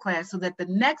for this class so that the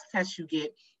next test you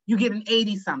get an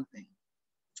 80 something.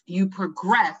 You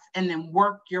progress and then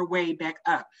work your way back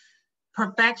up.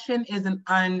 Perfection is an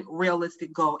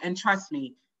unrealistic goal. And trust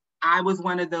me, I was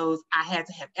one of those. I had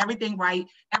to have everything right.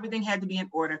 Everything had to be in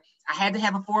order. I had to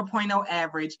have a 4.0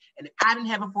 average. And if I didn't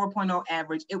have a 4.0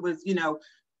 average, it was, you know,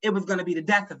 it was going to be the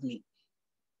death of me.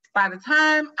 By the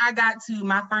time I got to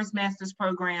my first master's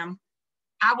program,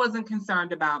 I wasn't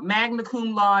concerned about magna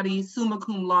cum laude, summa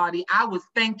cum laude. I was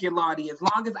thank you, laude, as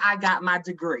long as I got my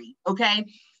degree, okay?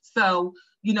 So,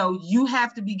 you know, you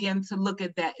have to begin to look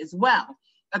at that as well.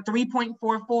 A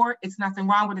 3.44, it's nothing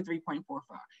wrong with a 3.44.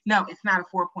 No, it's not a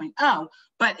 4.0,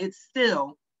 but it's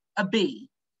still a B,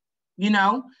 you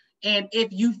know? And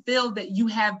if you feel that you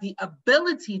have the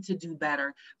ability to do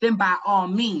better, then by all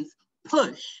means,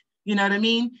 push, you know what I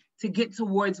mean? To get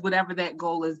towards whatever that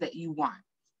goal is that you want.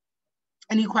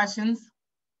 Any questions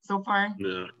so far?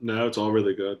 No, it's all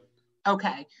really good.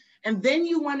 Okay. And then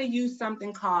you want to use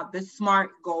something called the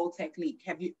SMART goal technique.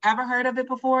 Have you ever heard of it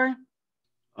before?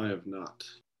 I have not.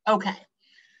 Okay.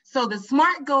 So the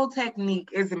SMART goal technique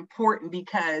is important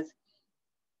because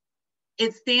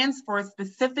it stands for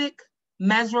specific,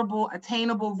 measurable,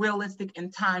 attainable, realistic,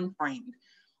 and time framed.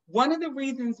 One of the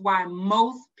reasons why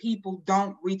most people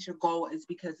don't reach a goal is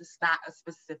because it's not a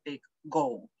specific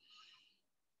goal.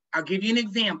 I'll give you an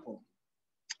example.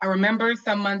 I remember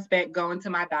some months back going to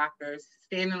my doctor's,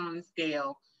 standing on the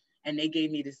scale, and they gave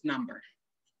me this number.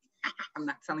 I'm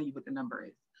not telling you what the number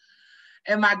is.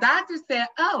 And my doctor said,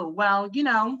 oh, well, you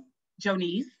know,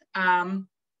 Jonice,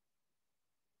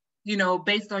 you know,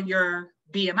 based on your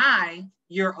BMI,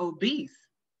 you're obese.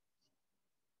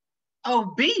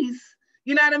 Obese?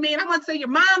 You know what I mean? I'm gonna say your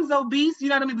mom's obese, you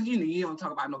know what I mean? But you know, you don't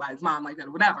talk about nobody's mom like that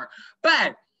or whatever.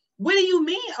 But what do you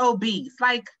mean obese?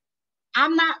 Like,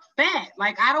 I'm not fat.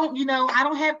 Like, I don't, you know, I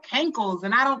don't have cankles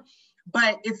and I don't,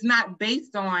 but it's not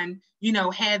based on, you know,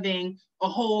 having a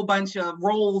whole bunch of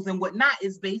rolls and whatnot.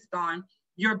 It's based on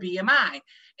your BMI.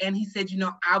 And he said, you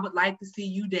know, I would like to see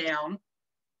you down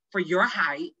for your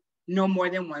height, no more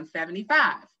than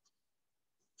 175.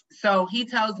 So he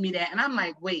tells me that, and I'm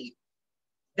like, wait,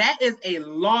 that is a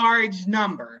large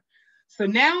number. So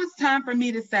now it's time for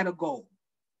me to set a goal.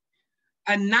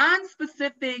 A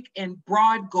non-specific and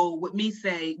broad goal would be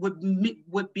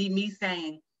me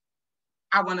saying,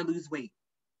 I want to lose weight.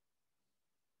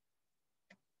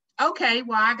 Okay,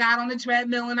 well, I got on the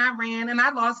treadmill and I ran and I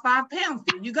lost 5 pounds.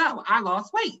 There you go. I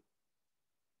lost weight.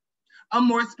 A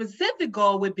more specific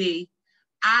goal would be,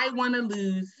 I want to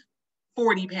lose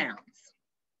 40 pounds.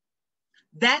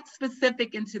 That's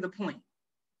specific and to the point.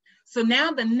 So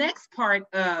now the next part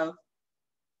of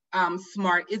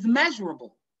SMART is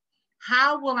measurable.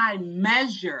 How will I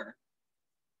measure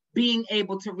being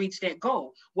able to reach that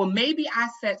goal? Well, maybe I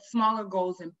set smaller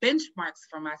goals and benchmarks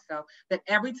for myself that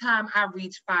every time I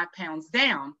reach 5 pounds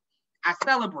down, I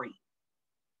celebrate.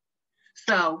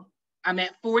 So I'm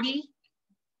at 40,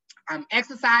 I'm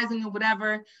exercising or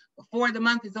whatever. Before the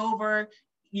month is over,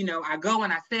 you know, I go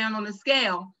and I stand on the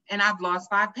scale and I've lost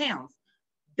 5 pounds.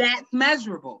 That's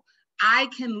measurable. I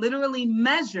can literally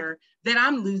measure that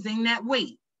I'm losing that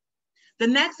weight. The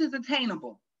next is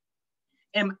attainable.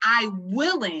 Am I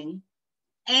willing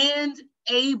and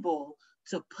able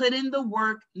to put in the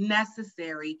work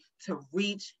necessary to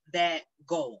reach that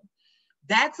goal?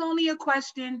 That's only a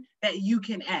question that you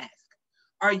can ask.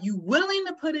 Are you willing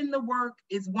to put in the work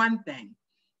is one thing.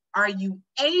 Are you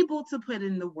able to put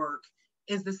in the work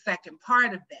is the second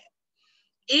part of that.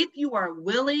 If you are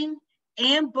willing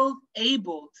and both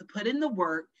able to put in the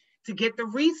work to get the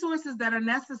resources that are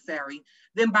necessary,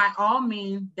 then by all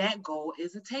means, that goal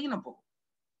is attainable.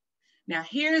 Now,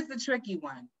 here's the tricky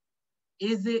one.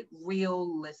 Is it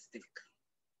realistic?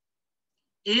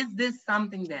 Is this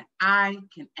something that I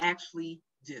can actually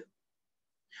do?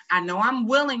 I know I'm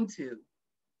willing to,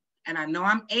 and I know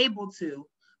I'm able to,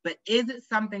 but is it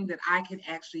something that I can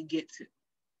actually get to?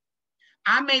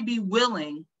 I may be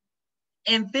willing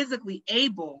and physically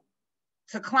able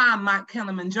to climb Mount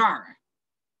Kilimanjaro.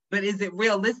 But is it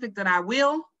realistic that I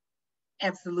will?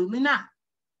 Absolutely not.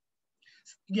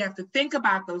 You have to think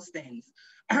about those things.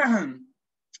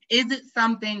 Is it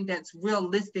something that's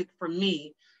realistic for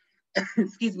me,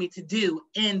 excuse me, to do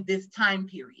in this time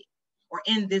period or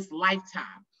in this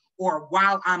lifetime or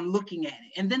while I'm looking at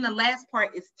it? And then the last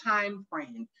part is time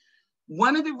frame.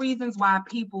 One of the reasons why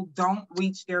people don't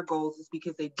reach their goals is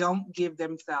because they don't give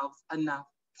themselves enough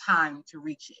time to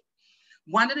reach it.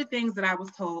 One of the things that I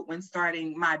was told when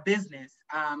starting my business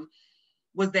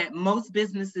was that most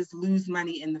businesses lose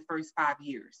money in the first 5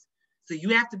 years. So you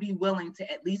have to be willing to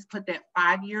at least put that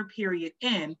 5-year period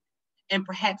in and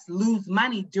perhaps lose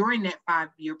money during that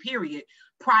 5-year period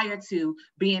prior to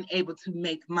being able to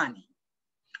make money.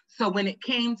 So when it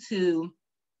came to,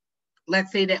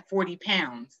 let's say that 40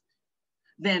 pounds,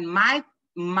 then my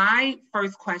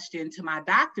first question to my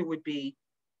doctor would be,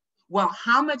 well,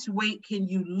 how much weight can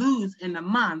you lose in a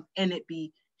month and it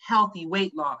be healthy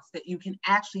weight loss that you can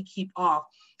actually keep off?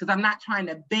 Because I'm not trying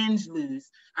to binge lose.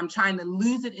 I'm trying to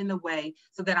lose it in a way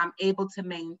so that I'm able to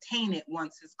maintain it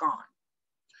once it's gone.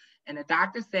 And the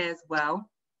doctor says, well,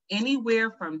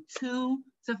 anywhere from 2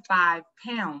 to 5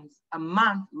 pounds a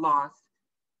month loss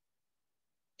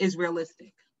is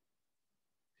realistic.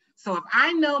 So if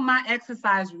I know my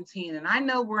exercise routine and I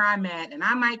know where I'm at and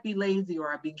I might be lazy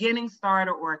or a beginning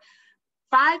starter, or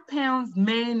 5 pounds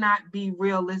may not be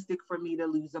realistic for me to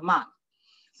lose a month.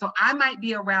 So I might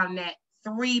be around that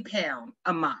 3 pound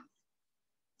a month.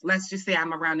 Let's just say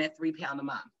I'm around that 3 pound a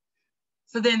month.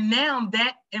 So then now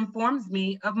that informs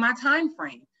me of my time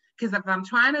frame. Because if I'm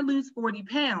trying to lose 40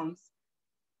 pounds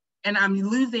and I'm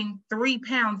losing 3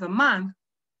 pounds a month,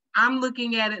 I'm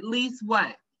looking at least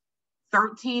what?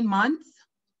 13 months.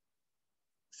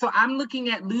 So I'm looking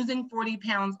at losing 40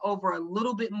 pounds over a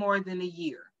little bit more than a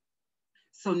year.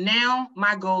 So now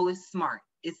my goal is SMART.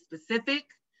 It's specific.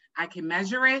 I can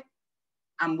measure it.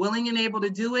 I'm willing and able to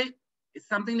do it. It's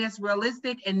something that's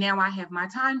realistic. And now I have my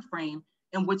time frame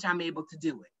in which I'm able to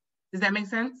do it. Does that make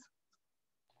sense?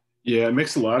 Yeah, it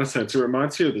makes a lot of sense. It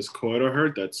reminds me of this quote I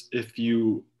heard that's, if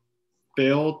you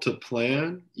fail to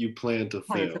plan, you plan to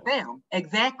fail.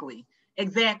 Exactly.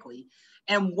 Exactly.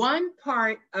 And one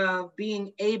part of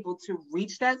being able to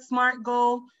reach that SMART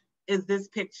goal is this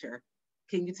picture.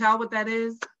 Can you tell what that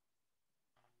is?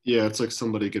 Yeah, it's like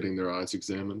somebody getting their eyes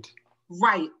examined.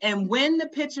 Right. And when the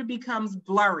picture becomes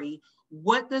blurry,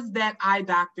 what does that eye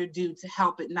doctor do to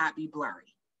help it not be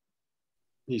blurry?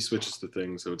 He switches the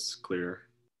thing so it's clear.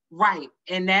 Right.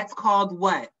 And that's called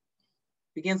what?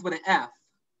 Begins with an F.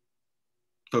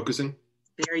 Focusing.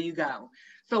 There you go.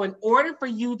 So in order for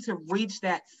you to reach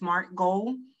that SMART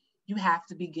goal, you have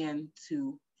to begin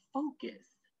to focus.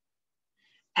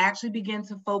 Actually begin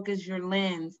to focus your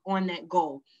lens on that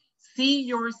goal. See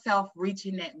yourself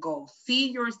reaching that goal.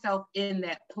 See yourself in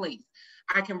that place.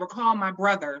 I can recall my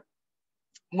brother,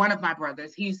 one of my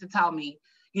brothers, he used to tell me,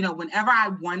 you know, whenever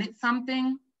I wanted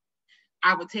something,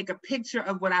 I would take a picture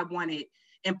of what I wanted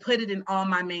and put it in all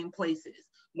my main places.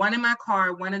 One in my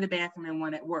car, one in the bathroom, and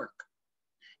one at work.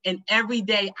 And every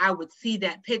day I would see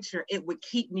that picture, it would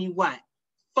keep me what?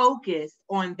 Focused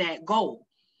on that goal.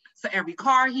 So every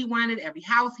car he wanted, every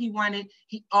house he wanted,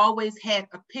 he always had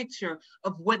a picture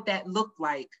of what that looked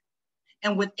like.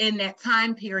 And within that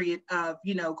time period of,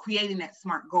 you know, creating that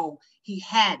SMART goal, he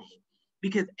had it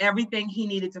because everything he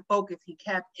needed to focus, he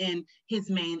kept in his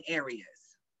main areas.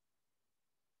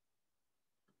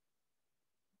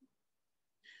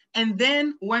 And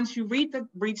then once you reach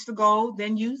the goal,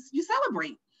 then you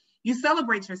celebrate. You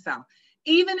celebrate yourself.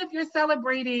 Even if you're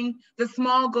celebrating the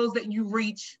small goals that you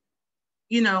reach,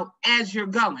 you know, as you're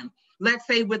going. Let's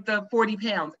say with the 40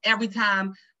 pounds, every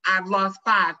time I've lost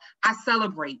 5, I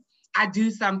celebrate. I do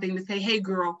something to say, hey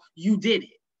girl, you did it.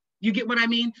 You get what I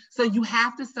mean? So you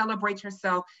have to celebrate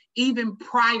yourself even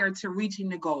prior to reaching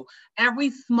the goal.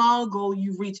 Every small goal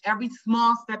you reach, every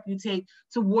small step you take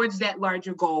towards that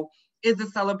larger goal is a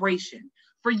celebration.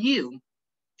 For you,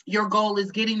 your goal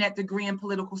is getting that degree in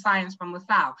political science from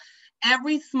LaSalle.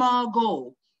 Every small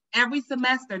goal, every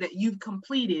semester that you've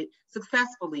completed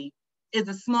successfully is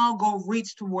a small goal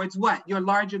reached towards what? Your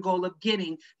larger goal of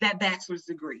getting that bachelor's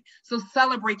degree. So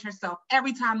celebrate yourself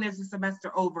every time there's a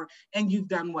semester over and you've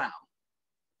done well.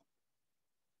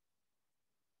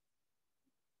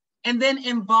 And then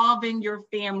involving your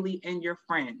family and your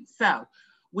friends. So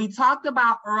we talked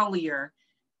about earlier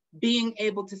being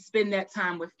able to spend that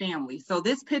time with family. So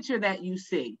this picture that you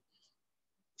see,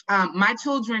 my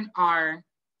children are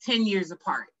 10 years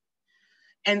apart.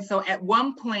 And so at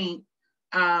one point,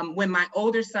 when my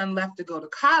older son left to go to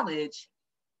college,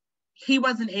 he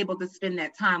wasn't able to spend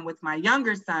that time with my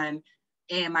younger son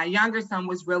And my younger son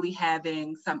was really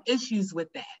having some issues with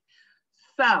that.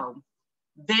 So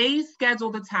they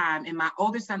scheduled a time, and my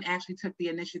older son actually took the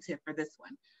initiative for this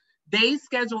one. They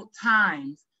scheduled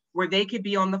times where they could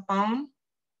be on the phone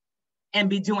and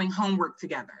be doing homework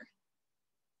together.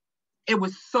 It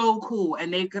was so cool.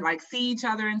 And they could like see each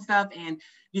other and stuff. And,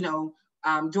 you know,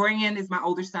 Dorian is my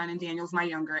older son and Daniel's my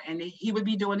younger, and he would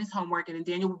be doing his homework and then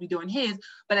Daniel would be doing his.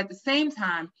 But at the same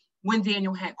time, when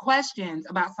Daniel had questions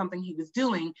about something he was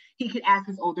doing, he could ask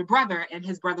his older brother and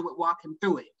his brother would walk him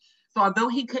through it. So although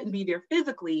he couldn't be there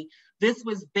physically, this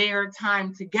was their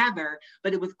time together,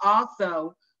 but it was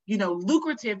also, you know,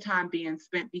 lucrative time being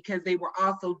spent because they were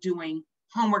also doing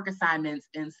homework assignments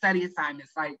and study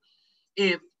assignments. Like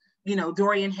if, you know,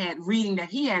 Dorian had reading that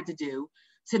he had to do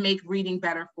to make reading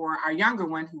better for our younger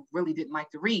one who really didn't like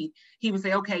to read, he would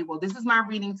say, okay, well, this is my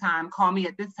reading time. Call me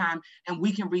at this time and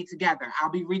we can read together. I'll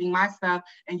be reading my stuff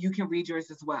and you can read yours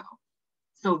as well.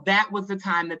 So that was the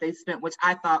time that they spent, which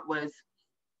I thought was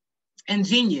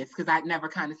ingenious because I'd never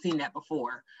kind of seen that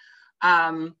before.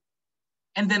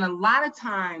 And then a lot of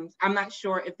times, I'm not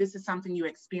sure if this is something you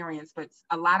experience, but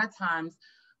a lot of times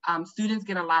students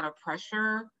get a lot of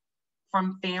pressure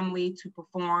from family to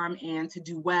perform and to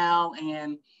do well.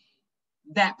 And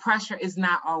that pressure is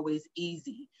not always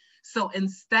easy. So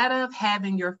instead of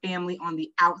having your family on the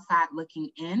outside looking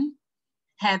in,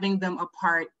 having them a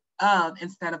part of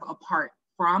instead of apart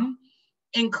from,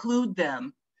 include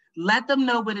them. Let them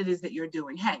know what it is that you're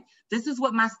doing. Hey, this is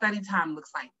what my study time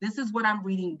looks like. This is what I'm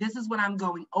reading. This is what I'm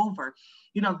going over.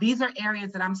 You know, these are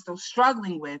areas that I'm still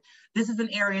struggling with. This is an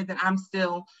area that I'm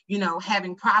still, you know,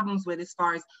 having problems with as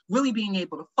far as really being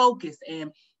able to focus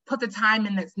and put the time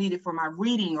in that's needed for my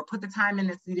reading or put the time in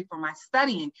that's needed for my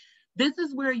studying. This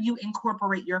is where you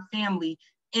incorporate your family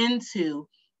into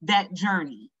that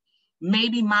journey.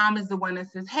 Maybe mom is the one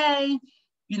that says, hey,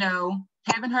 you know,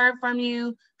 haven't heard from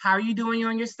you. How are you doing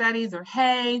on your studies? Or,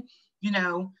 hey, you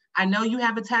know, I know you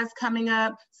have a test coming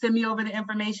up. Send me over the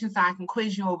information so I can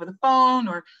quiz you over the phone.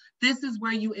 Or this is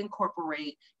where you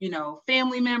incorporate, you know,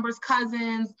 family members,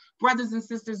 cousins, brothers and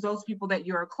sisters, those people that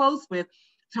you're close with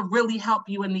to really help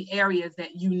you in the areas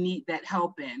that you need that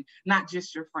help in, not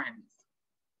just your friends.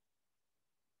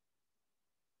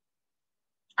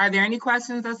 Are there any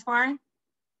questions thus far?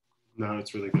 No,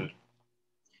 it's really good.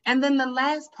 And then the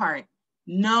last part,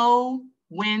 know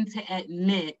when to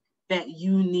admit that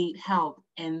you need help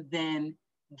and then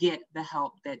get the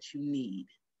help that you need.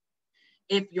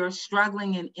 If you're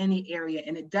struggling in any area,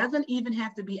 and it doesn't even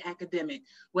have to be academic,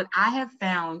 what I have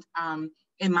found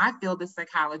in my field of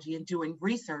psychology and doing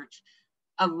research,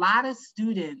 a lot of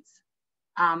students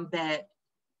that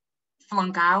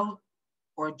flunk out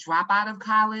or drop out of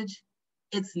college,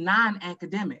 it's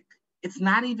non-academic. It's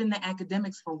not even the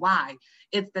academics for why.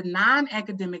 It's the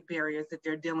non-academic barriers that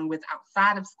they're dealing with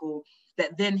outside of school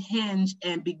that then hinge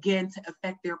and begin to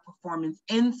affect their performance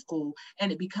in school.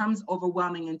 And it becomes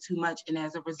overwhelming and too much. And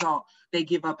as a result, they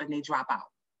give up and they drop out.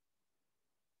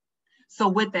 So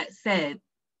with that said,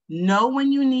 know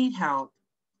when you need help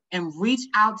and reach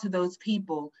out to those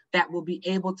people that will be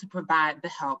able to provide the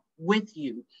help with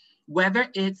you, whether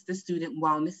it's the Student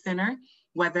Wellness Center,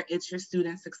 whether it's your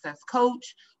student success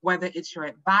coach, whether it's your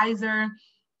advisor,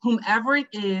 whomever it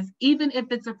is, even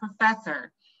if it's a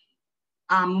professor,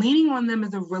 leaning on them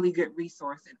is a really good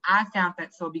resource. And I found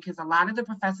that so because a lot of the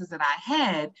professors that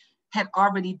I had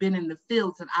already been in the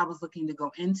fields that I was looking to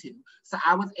go into. So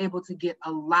I was able to get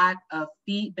a lot of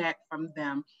feedback from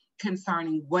them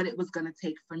concerning what it was going to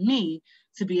take for me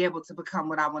to be able to become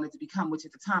what I wanted to become, which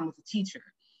at the time was a teacher.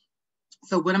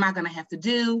 So what am I going to have to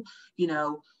do? You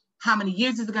know, how many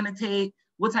years is it going to take?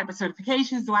 What type of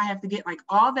certifications do I have to get? Like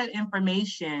all that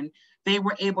information they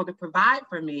were able to provide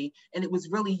for me. And it was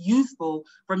really useful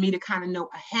for me to kind of know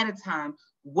ahead of time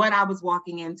what I was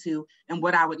walking into and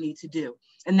what I would need to do.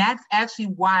 And that's actually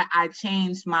why I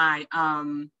changed my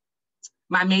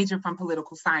my major from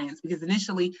political science, because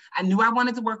initially I knew I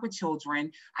wanted to work with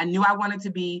children. I knew I wanted to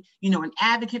be, you know, an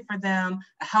advocate for them,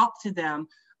 a help to them.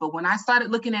 But when I started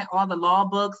looking at all the law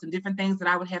books and different things that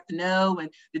I would have to know and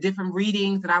the different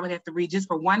readings that I would have to read just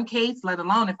for one case, let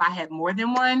alone if I had more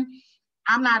than one,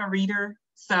 I'm not a reader.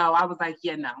 So I was like,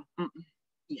 yeah, no,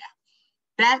 yeah,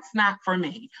 that's not for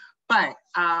me. But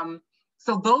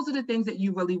so those are the things that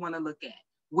you really want to look at.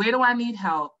 Where do I need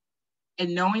help?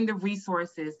 And knowing the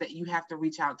resources that you have to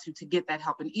reach out to get that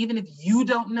help. And even if you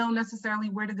don't know necessarily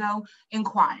where to go,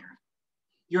 inquire.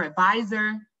 Your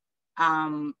advisor,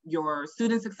 your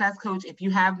student success coach, if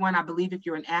you have one, I believe if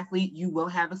you're an athlete, you will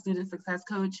have a student success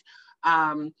coach,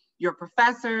 your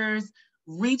professors,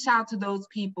 reach out to those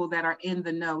people that are in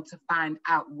the know to find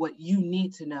out what you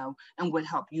need to know and what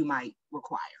help you might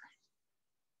require.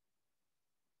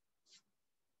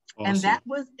 Awesome. And that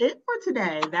was it for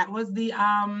today. That was the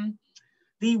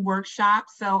workshop.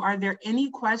 So are there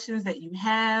any questions that you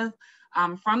have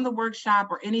from the workshop,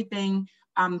 or anything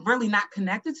really not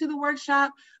connected to the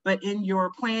workshop, but in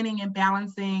your planning and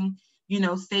balancing, you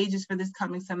know, stages for this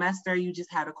coming semester, you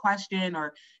just had a question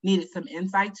or needed some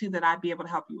insight to that I'd be able to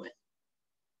help you with?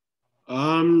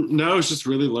 No, it's just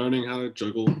really learning how to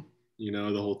juggle, you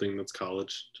know, the whole thing that's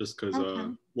college, just because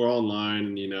we're online,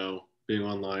 and, you know, being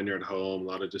online, you're at home, a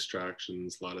lot of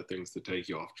distractions, a lot of things to take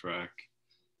you off track.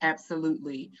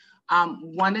 Absolutely.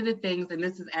 One of the things, and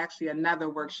this is actually another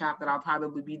workshop that I'll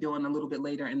probably be doing a little bit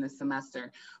later in the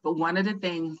semester, but one of the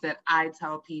things that I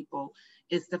tell people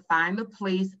is to find a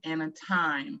place and a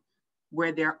time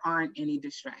where there aren't any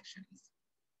distractions.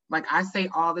 Like I say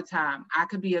all the time, I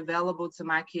could be available to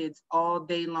my kids all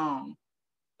day long,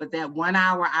 but that 1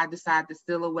 hour I decide to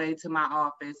steal away to my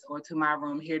office or to my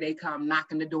room, here they come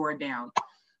knocking the door down.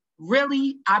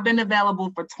 Really, I've been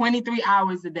available for 23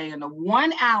 hours a day, and the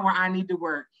 1 hour I need to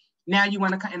work, now you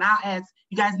want to come, and I'll ask,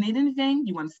 you guys need anything?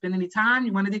 You want to spend any time?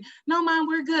 You want to do, no, Mom,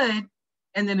 we're good.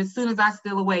 And then as soon as I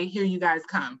steal away, here you guys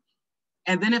come.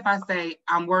 And then if I say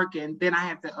I'm working, then I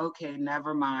have to, okay,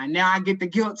 never mind. Now I get the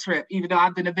guilt trip, even though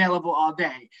I've been available all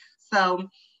day. So,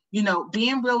 you know,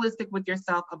 being realistic with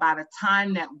yourself about a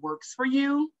time that works for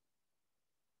you,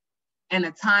 and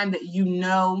a time that you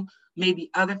know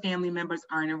maybe other family members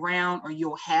aren't around, or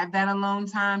you'll have that alone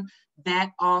time,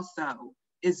 that also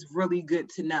is really good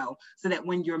to know. So that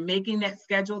when you're making that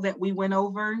schedule that we went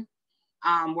over,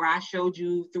 where I showed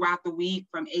you throughout the week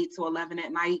from 8 to 11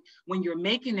 at night, when you're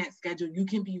making that schedule, you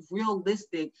can be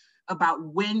realistic about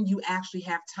when you actually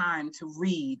have time to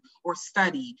read or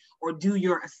study or do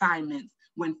your assignments,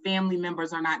 when family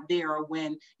members are not there, or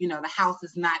when, you know, the house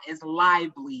is not as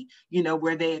lively, you know,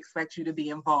 where they expect you to be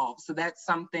involved. So that's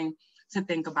something to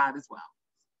think about as well.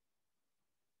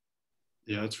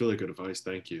 Yeah, that's really good advice.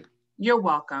 Thank you. You're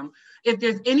welcome. If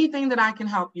there's anything that I can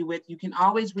help you with, you can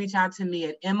always reach out to me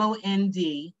at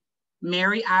MOND,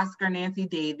 Mary Oscar Nancy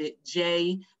David,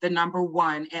 J, the number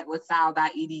 1 at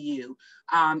lasalle.edu.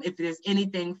 If there's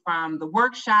anything from the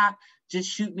workshop, just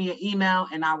shoot me an email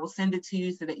and I will send it to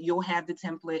you so that you'll have the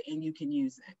template and you can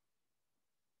use it.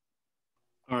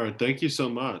 All right, thank you so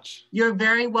much. You're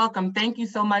very welcome. Thank you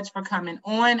so much for coming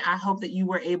on. I hope that you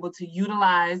were able to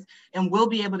utilize and will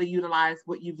be able to utilize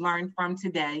what you've learned from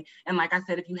today. And like I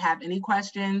said, if you have any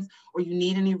questions or you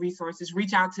need any resources,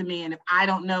 reach out to me. And if I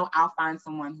don't know, I'll find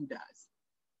someone who does.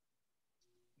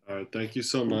 All right, thank you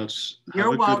so much. You're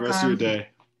welcome. Have a good rest of your day.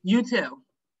 You too.